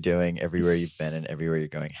everything you're doing, everywhere you've been and everywhere you're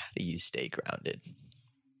going, how do you stay grounded?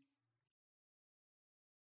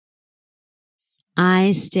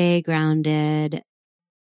 I stay grounded, I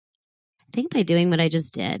think, by doing what I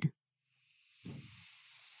just did.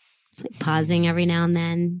 It's like pausing every now and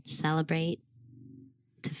then, celebrate,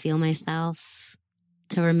 to feel myself,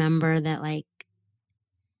 to remember that like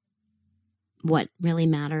what really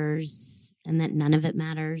matters and that none of it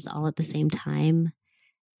matters all at the same time,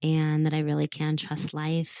 and that I really can trust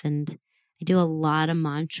life. And I do a lot of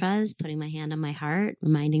mantras, putting my hand on my heart,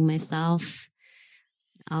 reminding myself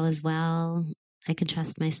all is well. I can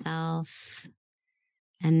trust myself.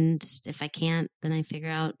 And if I can't, then I figure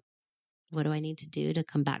out, what do I need to do to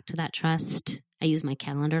come back to that trust? I use my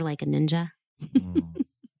calendar like a ninja.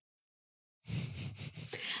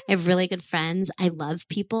 I have really good friends. I love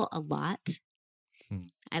people a lot.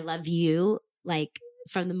 I love you, like,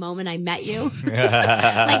 from the moment I met you.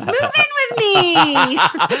 Like, move in with me.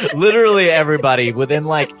 Literally everybody, within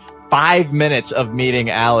like 5 minutes of meeting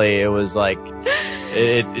Allie, it was like...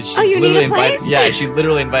 you need a place? She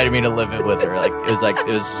literally invited me to live it with her. It was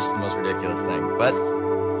just the most ridiculous thing. But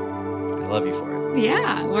I love you for it.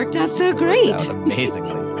 Yeah, it worked out so great. It worked out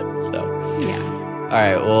amazingly. So yeah. All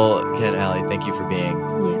right. Well, again, Allie, thank you for being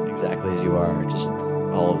exactly as you are. Just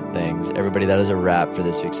all of the things. Everybody, that is a wrap for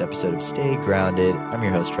this week's episode of Stay Grounded. I'm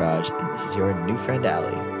your host, Raj, and this is your new friend,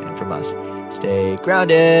 Allie. And from us, Stay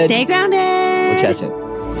grounded. Stay grounded. We'll chat soon.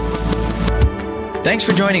 Thanks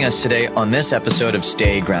for joining us today on this episode of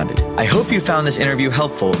Stay Grounded. I hope you found this interview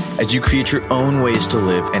helpful as you create your own ways to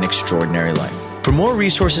live an extraordinary life. For more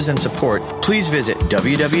resources and support, please visit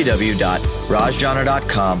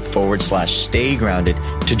www.rajjana.com/Stay Grounded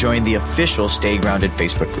to join the official Stay Grounded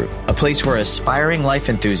Facebook group, a place where aspiring life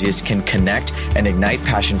enthusiasts can connect and ignite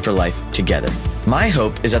passion for life together. My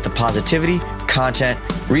hope is that the positivity, content,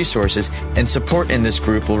 resources, and support in this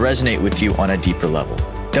group will resonate with you on a deeper level.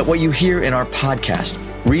 That what you hear in our podcast,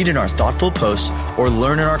 read in our thoughtful posts, or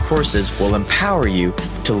learn in our courses will empower you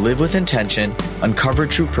to live with intention, uncover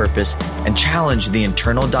true purpose, and challenge the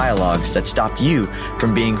internal dialogues that stop you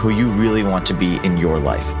from being who you really want to be in your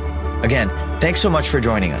life. Again, thanks so much for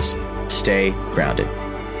joining us. Stay grounded.